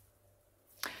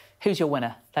 Who's your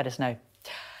winner? Let us know.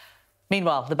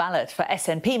 Meanwhile, the ballot for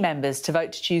SNP members to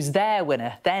vote to choose their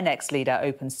winner, their next leader,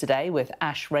 opens today with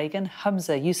Ash Reagan,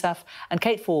 Humza Yousaf and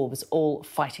Kate Forbes all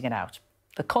fighting it out.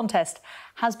 The contest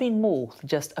has been more than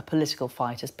just a political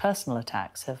fight, as personal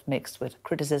attacks have mixed with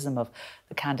criticism of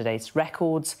the candidates'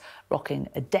 records, rocking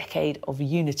a decade of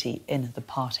unity in the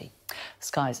party.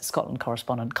 Sky's Scotland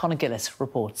correspondent Conor Gillis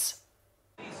reports.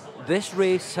 This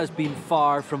race has been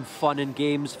far from fun and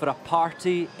games for a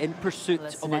party in pursuit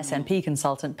of... SNP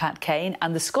consultant Pat Kane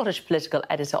and the Scottish political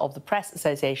editor of the Press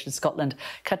Association Scotland,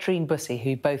 Katrine Bussey,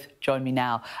 who both join me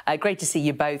now. Great to see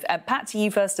you both. Pat, to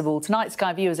you first of all. Tonight,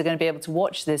 Sky viewers are going to be able to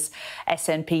watch this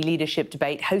SNP leadership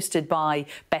debate hosted by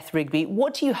Beth Rigby.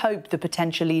 What do you hope the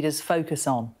potential leaders focus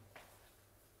on?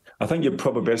 I think you're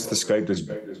probably best described as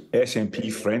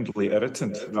SNP-friendly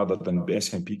irritant rather than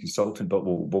SNP consultant, but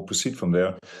we'll proceed from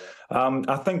there.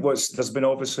 I think there's been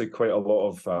obviously quite a lot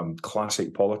of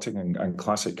classic politics and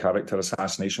classic character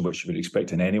assassination, which you would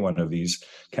expect in any one of these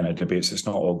kind of debates. It's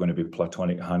not all going to be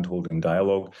platonic hand-holding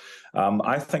dialogue.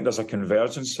 I think there's a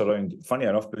convergence around, funny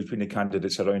enough, between the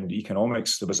candidates around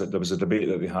economics. There was a debate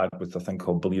that they had with a thing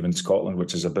called Believe in Scotland,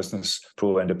 which is a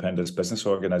pro-independence business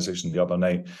organisation, the other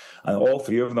night. And all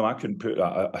three of them, I couldn't put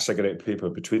a cigarette paper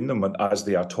between them as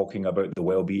they are talking about the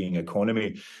well-being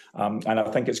economy. And I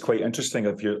think it's quite interesting.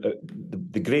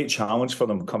 The great challenge for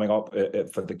them coming up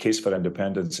for the case for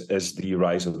independence is the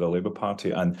rise of the Labour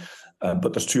Party.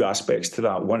 But there's two aspects to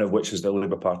that, one of which is the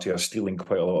Labour Party are stealing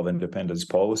quite a lot of independence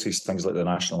policies, things like the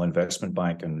National Investment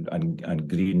Bank and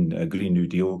Green New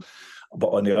Deal.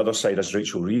 But on the other side, as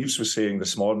Rachel Reeves was saying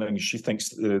this morning, she thinks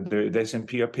the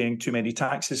SNP are paying too many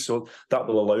taxes. So that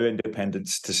will allow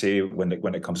independents to say, when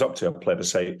it comes up to a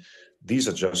plebiscite, these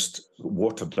are just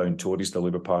watered-down Tories, the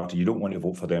Labour Party. You don't want to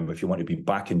vote for them. If you want to be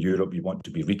back in Europe, you want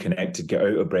to be reconnected, get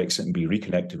out of Brexit and be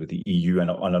reconnected with the EU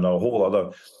and on a whole other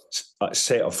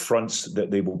set of fronts, that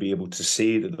they will be able to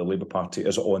say that the Labour Party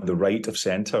is on the right of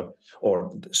centre,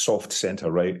 or soft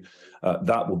centre right.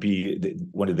 That will be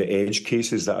one of the edge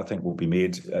cases that I think will be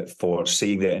made for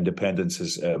saying that independence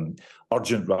is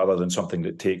urgent rather than something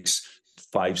that takes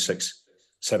 5, 6,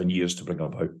 7 years to bring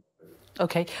about.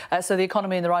 OK, so the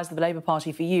economy and the rise of the Labour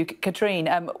Party for you. Katrine,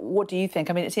 what do you think?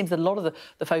 I mean, it seems that a lot of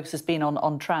the focus has been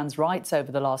on trans rights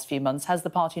over the last few months. Has the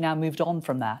party now moved on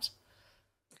from that?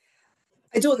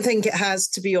 I don't think it has,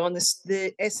 to be honest.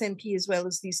 The SNP, as well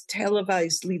as these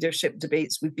televised leadership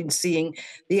debates we've been seeing,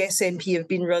 the SNP have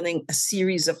been running a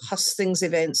series of hustings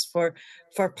events for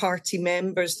party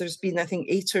members. There's been, I think,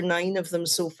 8 or 9 of them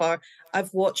so far.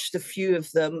 I've watched a few of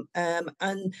them,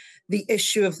 and the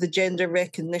issue of the gender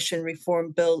recognition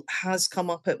reform bill has come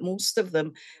up at most of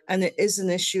them, and it is an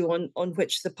issue on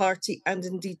which the party and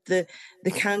indeed the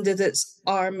candidates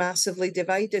are massively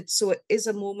divided. So it is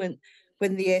a moment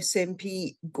when the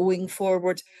SNP going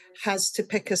forward has to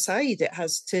pick a side. It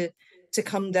has to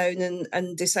come down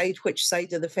and decide which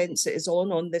side of the fence it is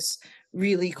on this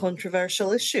really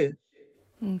controversial issue.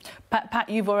 Pat,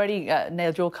 you've already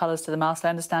nailed your colours to the mast. I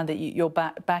understand that you're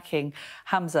backing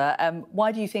Hamza.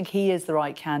 Why do you think he is the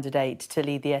right candidate to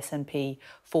lead the SNP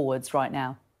forwards right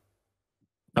now?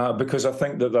 Because I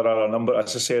think that there are a number,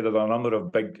 as I said, there are a number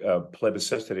of big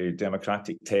plebiscitary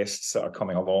democratic tests that are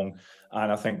coming along. And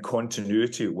I think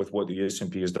continuity with what the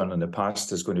SNP has done in the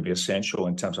past is going to be essential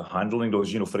in terms of handling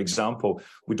those. You know, for example,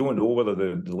 we don't know whether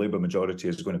the Labour majority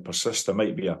is going to persist. There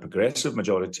might be a progressive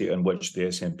majority in which the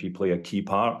SNP play a key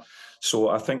part. So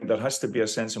I think there has to be a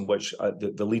sense in which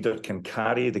the leader can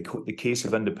carry the case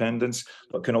of independence,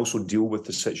 but can also deal with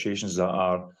the situations that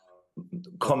are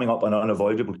coming up and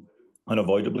unavoidably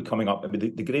coming up. I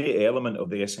mean, the great element of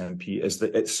the SNP is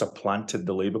that it's supplanted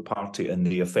the Labour Party in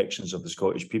the affections of the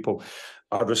Scottish people.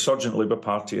 A resurgent Labour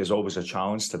Party is always a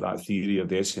challenge to that theory of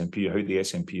the SNP, how the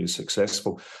SNP is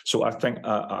successful. So I think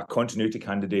a continuity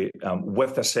candidate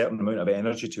with a certain amount of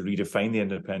energy to redefine the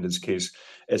independence case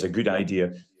is a good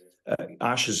idea.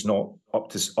 Ash is not up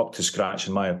to scratch,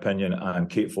 in my opinion, and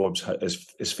Kate Forbes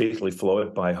is fatally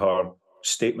flawed by her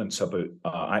statements about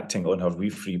acting on her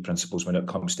free principles when it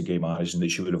comes to gay marriage, and that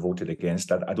she would have voted against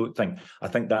that. I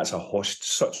think that's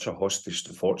such a hostage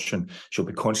to fortune. She'll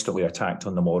be constantly attacked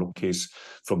on the moral case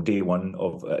from day one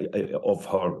of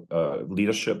her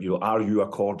leadership. Are you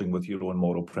according with your own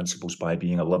moral principles by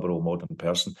being a liberal modern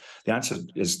person? The answer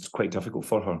is quite difficult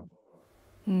for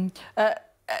her.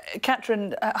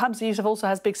 Catherine, Hamza Yousaf also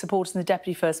has big supporters in the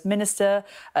Deputy First Minister,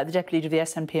 the Deputy Leader of the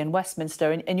SNP in Westminster.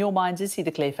 In your minds, is he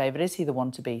the clear favourite? Is he the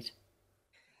one to beat?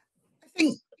 I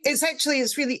think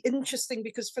it's really interesting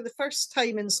because for the first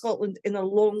time in Scotland in a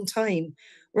long time,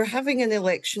 we're having an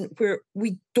election where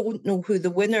we don't know who the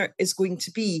winner is going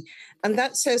to be. And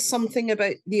that says something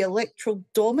about the electoral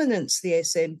dominance the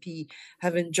SNP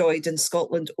have enjoyed in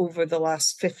Scotland over the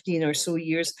last 15 or so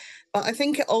years. But I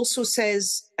think it also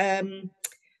says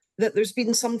that there's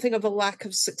been something of a lack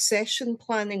of succession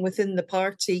planning within the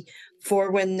party for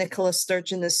when Nicola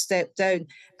Sturgeon has stepped down.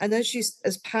 And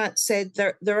as Pat said,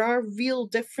 there are real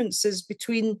differences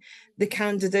between the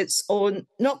candidates on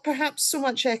not perhaps so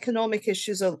much economic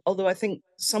issues, although I think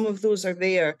some of those are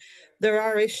there. There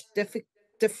are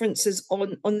differences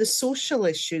on the social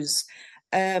issues.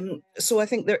 So I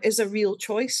think there is a real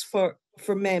choice for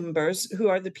members who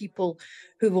are the people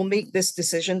who will make this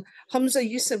decision. Hamza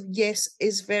Yousaf, yes,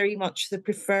 is very much the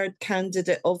preferred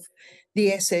candidate of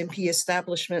the SNP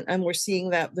establishment, and we're seeing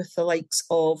that with the likes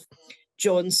of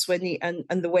John Swinney and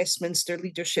the Westminster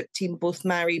leadership team, both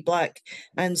Mary Black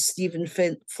and Stephen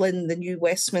Flynn, the new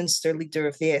Westminster leader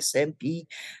of the SNP,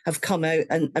 have come out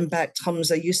and backed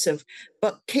Hamza Yousaf.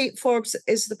 But Kate Forbes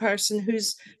is the person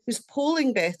who's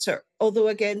polling better, although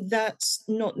again, that's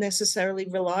not necessarily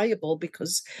reliable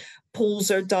because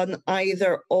polls are done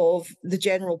either of the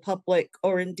general public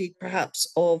or indeed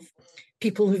perhaps of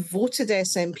people who voted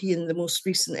SNP in the most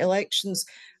recent elections.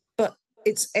 But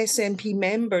it's SNP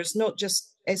members, not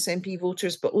just SNP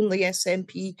voters, but only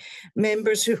SNP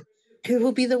members who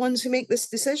will be the ones who make this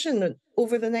decision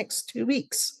over the next 2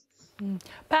 weeks.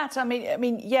 Pat, I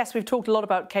mean, yes, we've talked a lot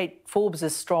about Kate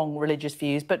Forbes' strong religious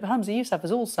views, but Hamza Yousaf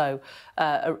is also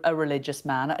a religious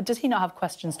man. Does he not have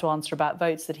questions to answer about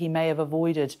votes that he may have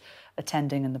avoided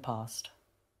attending in the past?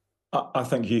 I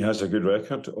think he has a good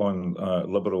record on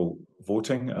Liberal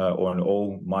voting on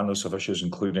all manners of issues,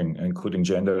 including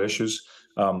gender issues.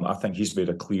 I think he's made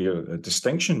a clear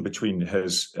distinction between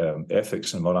his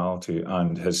ethics and morality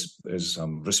and his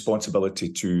responsibility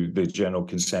to the general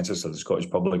consensus of the Scottish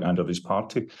public and of his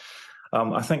party.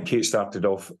 I think Kate started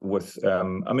off with,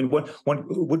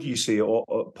 what do you say?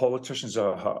 Politicians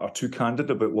are too candid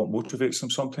about what motivates them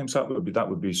sometimes. That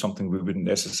would be something we wouldn't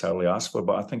necessarily ask for,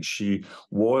 but I think she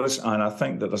was, and I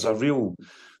think that there's a real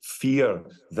fear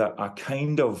that a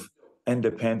kind of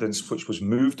independence which was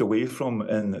moved away from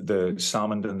in the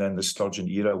Salmond and then the Sturgeon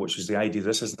era, which is the idea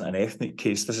this isn't an ethnic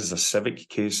case, this is a civic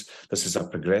case, this is a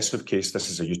progressive case, this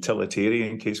is a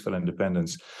utilitarian case for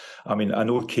independence. I mean, I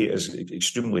know Kate is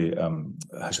extremely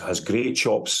has great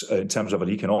chops in terms of her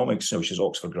economics. You know, she's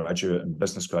Oxford graduate and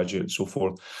business graduate and so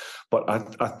forth. But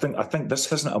I think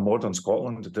this isn't a modern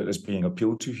Scotland that is being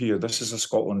appealed to here. This is a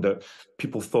Scotland that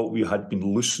people thought we had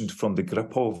been loosened from the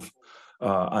grip of.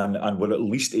 And we're at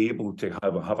least able to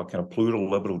have a kind of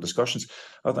plural liberal discussions.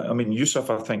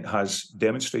 Yousaf, I think, has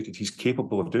demonstrated he's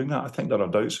capable of doing that. I think there are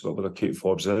doubts about whether Kate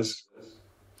Forbes is.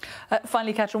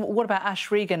 Finally, Catherine, what about Ash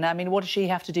Regan? I mean, what does she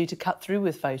have to do to cut through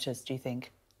with voters, do you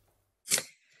think?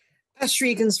 Ash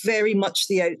Regan's very much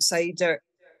the outsider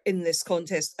in this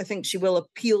contest. I think she will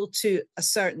appeal to a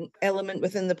certain element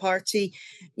within the party.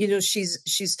 You know,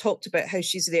 she's talked about how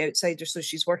she's the outsider, so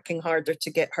she's working harder to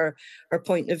get her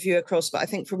point of view across. But I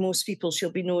think for most people,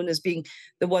 she'll be known as being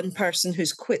the one person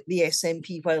who's quit the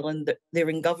SNP while they're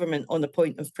in government on a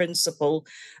point of principle.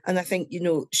 And I think, you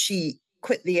know, she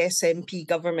quit the SNP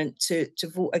government to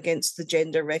vote against the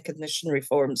gender recognition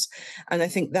reforms. And I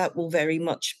think that will very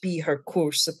much be her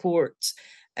core support.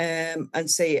 I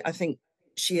think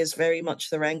she is very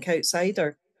much the rank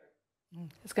outsider.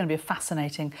 It's going to be a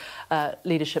fascinating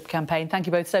leadership campaign. Thank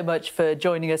you both so much for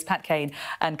joining us, Pat Kane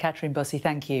and Catherine Bussey.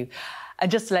 Thank you. And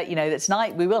just to let you know that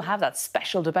tonight we will have that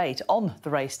special debate on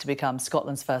the race to become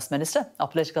Scotland's First Minister. Our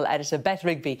political editor, Beth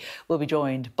Rigby, will be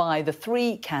joined by the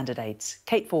three candidates,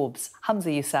 Kate Forbes,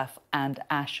 Humza Yousaf and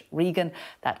Ash Regan.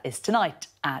 That is tonight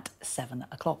at 7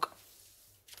 o'clock.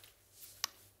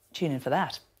 Tune in for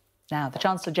that. Now, the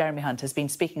Chancellor Jeremy Hunt has been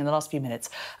speaking in the last few minutes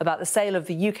about the sale of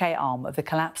the UK arm of the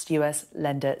collapsed US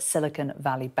lender Silicon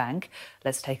Valley Bank.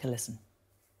 Let's take a listen.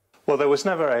 Well, there was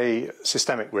never a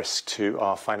systemic risk to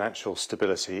our financial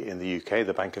stability in the UK.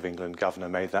 The Bank of England governor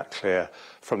made that clear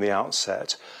from the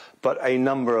outset. But a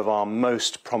number of our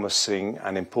most promising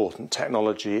and important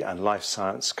technology and life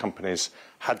science companies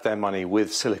had their money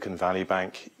with Silicon Valley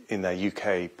Bank in their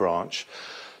UK branch.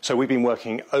 So we've been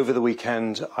working over the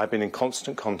weekend. I've been in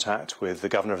constant contact with the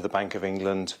Governor of the Bank of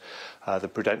England, the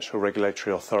Prudential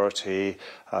Regulatory Authority,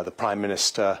 the Prime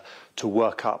Minister, to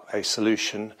work up a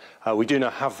solution. We do now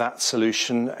have that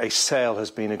solution. A sale has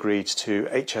been agreed to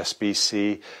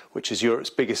HSBC, which is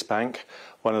Europe's biggest bank,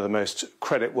 one of the most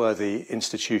creditworthy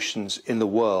institutions in the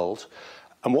world.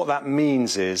 And what that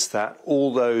means is that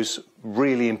all those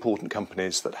really important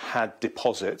companies that had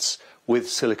deposits with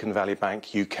Silicon Valley Bank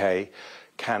UK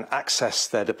can access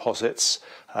their deposits,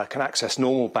 can access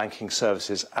normal banking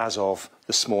services as of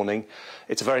this morning.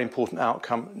 It's a very important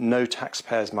outcome. No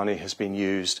taxpayers' money has been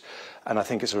used, and I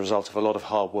think it's a result of a lot of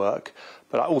hard work.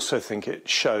 But I also think it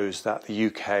shows that the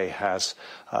UK has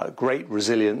great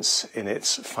resilience in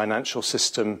its financial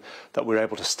system, that we're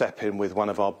able to step in with one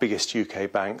of our biggest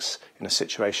UK banks in a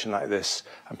situation like this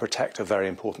and protect a very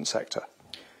important sector.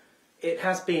 It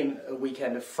has been a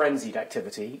weekend of frenzied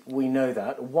activity, we know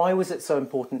that. Why was it so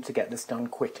important to get this done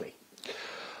quickly?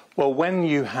 Well, when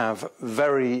you have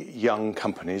very young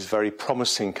companies, very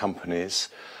promising companies,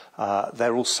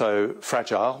 they're also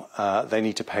fragile. They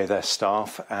need to pay their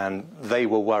staff, and they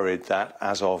were worried that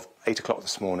as of 8 o'clock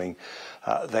this morning,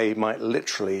 they might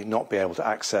literally not be able to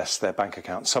access their bank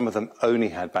accounts. Some of them only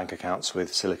had bank accounts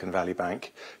with Silicon Valley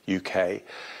Bank UK.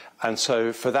 And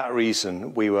so for that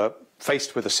reason, we were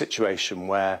faced with a situation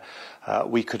where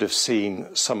we could have seen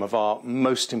some of our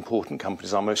most important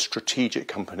companies, our most strategic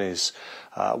companies,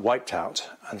 wiped out,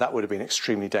 and that would have been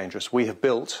extremely dangerous. We have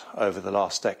built, over the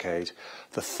last decade,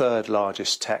 the third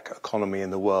largest tech economy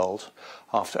in the world,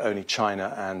 after only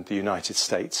China and the United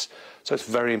States. So it's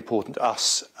very important to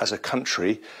us as a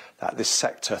country that this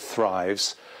sector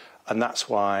thrives, and that's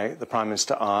why the Prime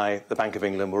Minister, the Bank of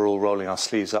England, were all rolling our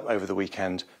sleeves up over the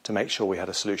weekend to make sure we had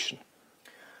a solution.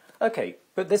 OK,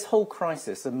 but this whole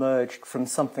crisis emerged from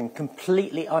something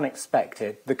completely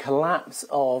unexpected, the collapse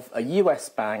of a US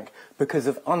bank because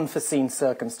of unforeseen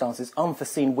circumstances,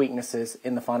 unforeseen weaknesses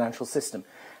in the financial system.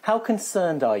 How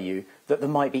concerned are you that there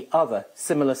might be other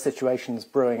similar situations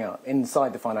brewing up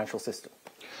inside the financial system?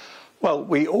 Well,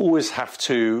 we always have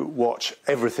to watch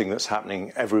everything that's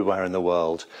happening everywhere in the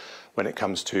world when it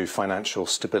comes to financial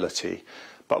stability.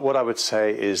 But what I would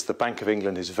say is the Bank of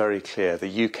England is very clear.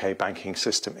 The UK banking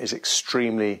system is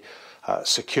extremely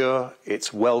secure,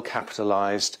 it's well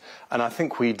capitalised, and I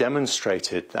think we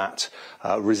demonstrated that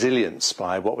resilience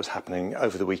by what was happening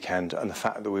over the weekend and the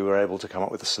fact that we were able to come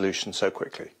up with a solution so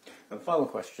quickly. And the final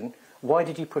question, why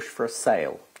did you push for a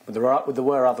sale? There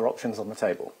were other options on the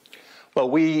table. Well,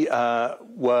 we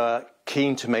were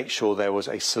keen to make sure there was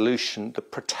a solution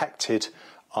that protected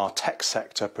our tech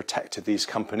sector, protected these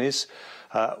companies.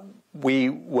 We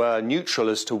were neutral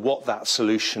as to what that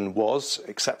solution was,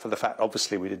 except for the fact,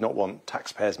 obviously, we did not want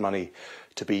taxpayers' money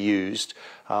to be used.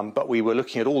 But we were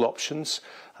looking at all options,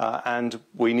 and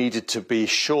we needed to be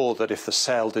sure that if the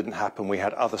sale didn't happen, we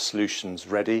had other solutions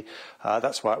ready.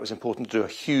 That's why it was important to do a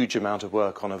huge amount of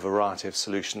work on a variety of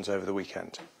solutions over the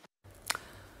weekend.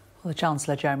 Well, the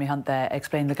Chancellor, Jeremy Hunt, there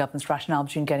explained the government's rationale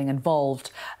between getting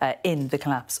involved in the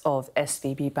collapse of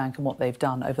SVB Bank and what they've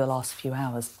done over the last few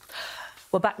hours.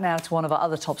 We're back now to one of our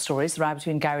other top stories. The row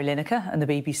between Gary Lineker and the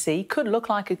BBC could look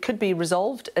like it could be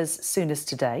resolved as soon as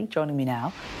today. Joining me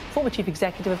now, former Chief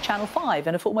Executive of Channel 5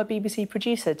 and a former BBC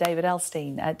producer, David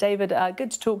Elstein. David, good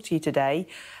to talk to you today.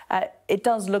 It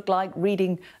does look like,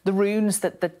 reading the runes,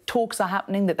 that the talks are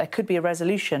happening, that there could be a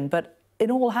resolution. But in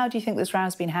all, how do you think this row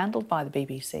has been handled by the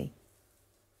BBC?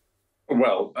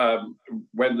 Well,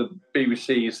 when the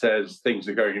BBC says things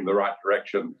are going in the right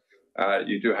direction,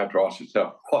 you do have to ask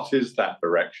yourself, what is that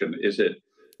direction? Is it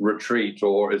retreat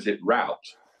or is it rout?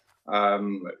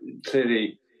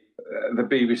 Clearly, the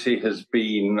BBC has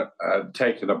been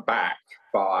taken aback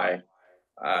by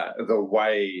the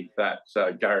way that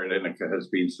Gary Lineker has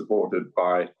been supported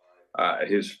by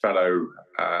his fellow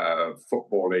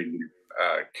footballing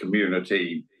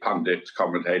community pundits,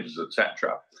 commentators,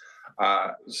 etc.,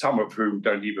 some of whom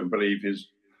don't even believe he's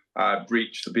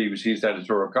breached the BBC's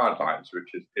editorial guidelines,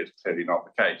 which is clearly not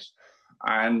the case.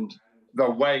 And the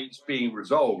way it's being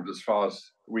resolved, as far as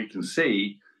we can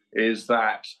see, is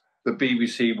that the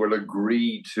BBC will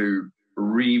agree to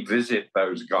revisit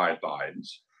those guidelines,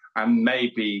 and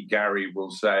maybe Gary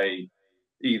will say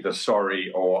either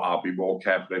sorry or I'll be more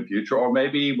careful in future, or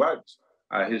maybe he won't.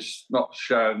 He's not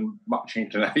shown much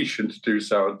inclination to do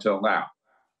so until now.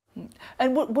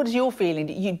 And what is your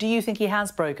feeling? Do you think he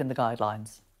has broken the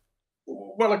guidelines?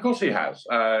 Well, of course he has.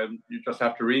 You just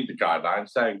have to read the guidelines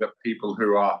saying that people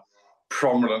who are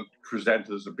prominent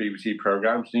presenters of BBC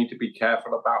programmes need to be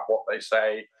careful about what they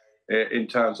say in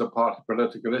terms of party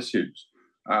political issues.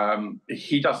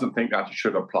 He doesn't think that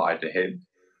should apply to him.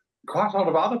 Quite a lot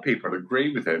of other people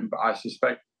agree with him, but I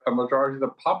suspect a majority of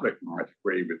the public might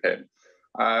agree with him.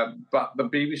 But the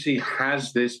BBC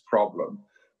has this problem,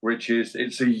 which is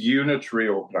it's a unitary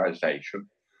organisation.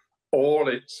 All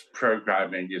its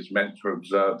programming is meant to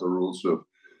observe the rules of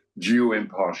due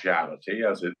impartiality,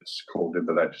 as it's called in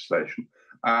the legislation.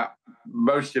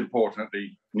 Most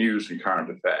importantly, news and current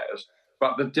affairs.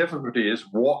 But the difficulty is,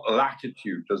 what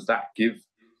latitude does that give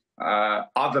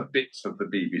other bits of the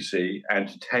BBC,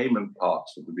 entertainment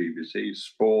parts of the BBC,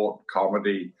 sport,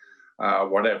 comedy,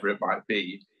 whatever it might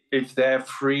be, if their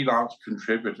freelance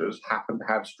contributors happen to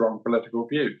have strong political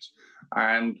views?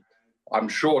 And I'm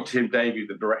sure Tim Davie,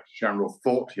 the Director General,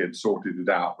 thought he had sorted it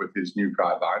out with his new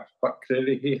guidelines, but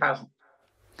clearly he hasn't.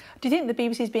 Do you think the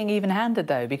BBC is being even-handed,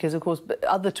 though? Because, of course,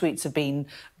 other tweets have been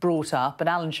brought up, and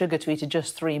Alan Sugar tweeted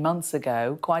just 3 months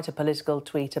ago quite a political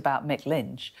tweet about Mick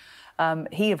Lynch.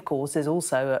 He, of course, is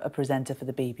also a presenter for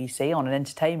the BBC on an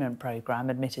entertainment programme,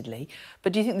 admittedly.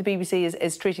 But do you think the BBC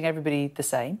is treating everybody the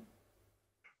same?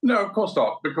 No, of course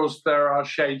not, because there are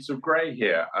shades of grey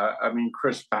here. I mean,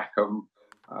 Chris Packham,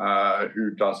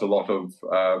 who does a lot of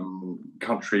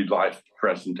country life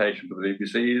presentation for the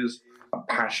BBC, is a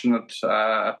passionate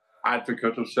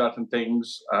advocate of certain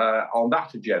things on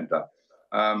that agenda.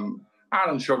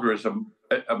 Alan Sugar is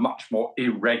a much more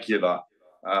irregular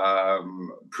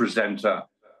presenter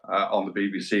on the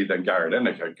BBC than Gary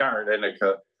Lineker. Gary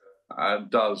Lineker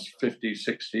does 50,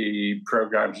 60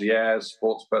 programmes a year,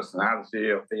 sports personality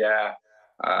of the year,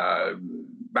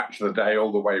 match of the day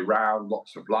all the way round,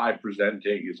 lots of live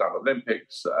presenting. He's done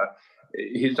Olympics.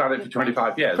 He's done it for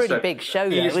 25 years. Pretty big show,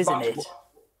 though, isn't it?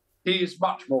 He is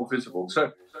much more visible.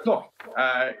 So, look,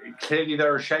 clearly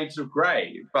there are shades of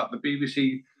grey, but the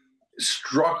BBC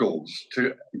struggles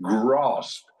to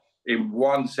grasp in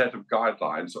one set of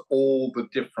guidelines all the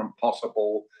different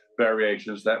possible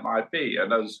variations that might be.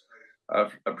 And as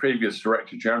a previous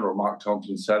Director General, Mark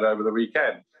Thompson, said over the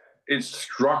weekend, it's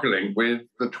struggling with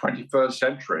the 21st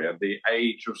century and the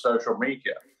age of social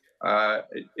media.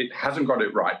 It hasn't got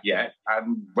it right yet,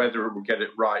 and whether it will get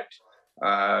it right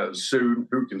soon,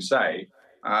 who can say?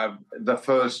 The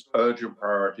first urgent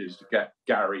priority is to get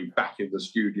Gary back in the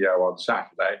studio on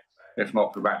Saturday, if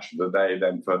not for Match of the Day,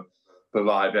 then for the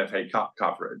live FA Cup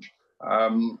coverage,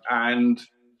 and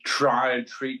try and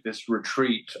treat this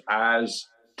retreat as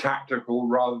tactical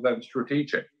rather than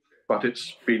strategic. But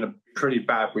it's been a pretty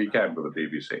bad weekend for the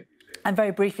BBC. And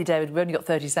very briefly, David, we've only got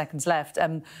 30 seconds left.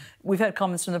 We've heard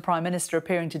comments from the Prime Minister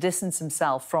appearing to distance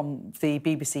himself from the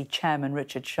BBC chairman,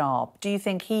 Richard Sharp. Do you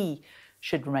think he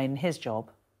should remain in his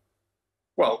job?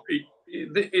 Well,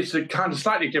 it's a kind of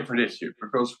slightly different issue,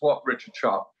 because what Richard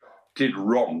Sharp did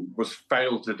wrong was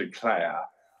fail to declare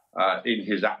in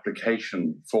his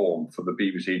application form for the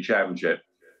BBC chairmanship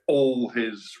all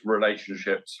his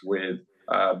relationships with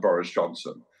Boris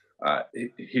Johnson.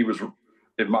 He was,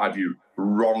 in my view,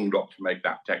 wrong not to make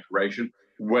that declaration.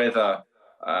 Whether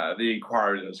the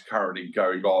inquiry that's currently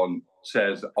going on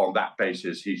says on that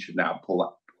basis he should now pull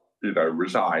up,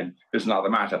 resign, is another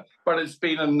matter. But it's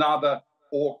been another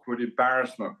awkward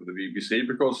embarrassment for the BBC,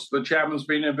 because the chairman's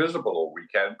been invisible all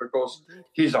weekend because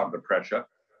he's under pressure,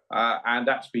 and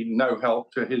that's been no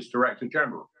help to his Director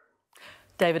General.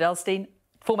 David Elstein,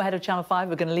 former head of Channel 5,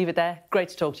 we're going to leave it there. Great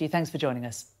to talk to you. Thanks for joining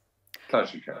us.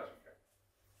 Pleasure, Kate.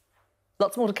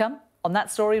 Lots more to come on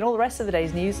that story and all the rest of the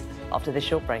day's news after this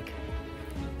short break.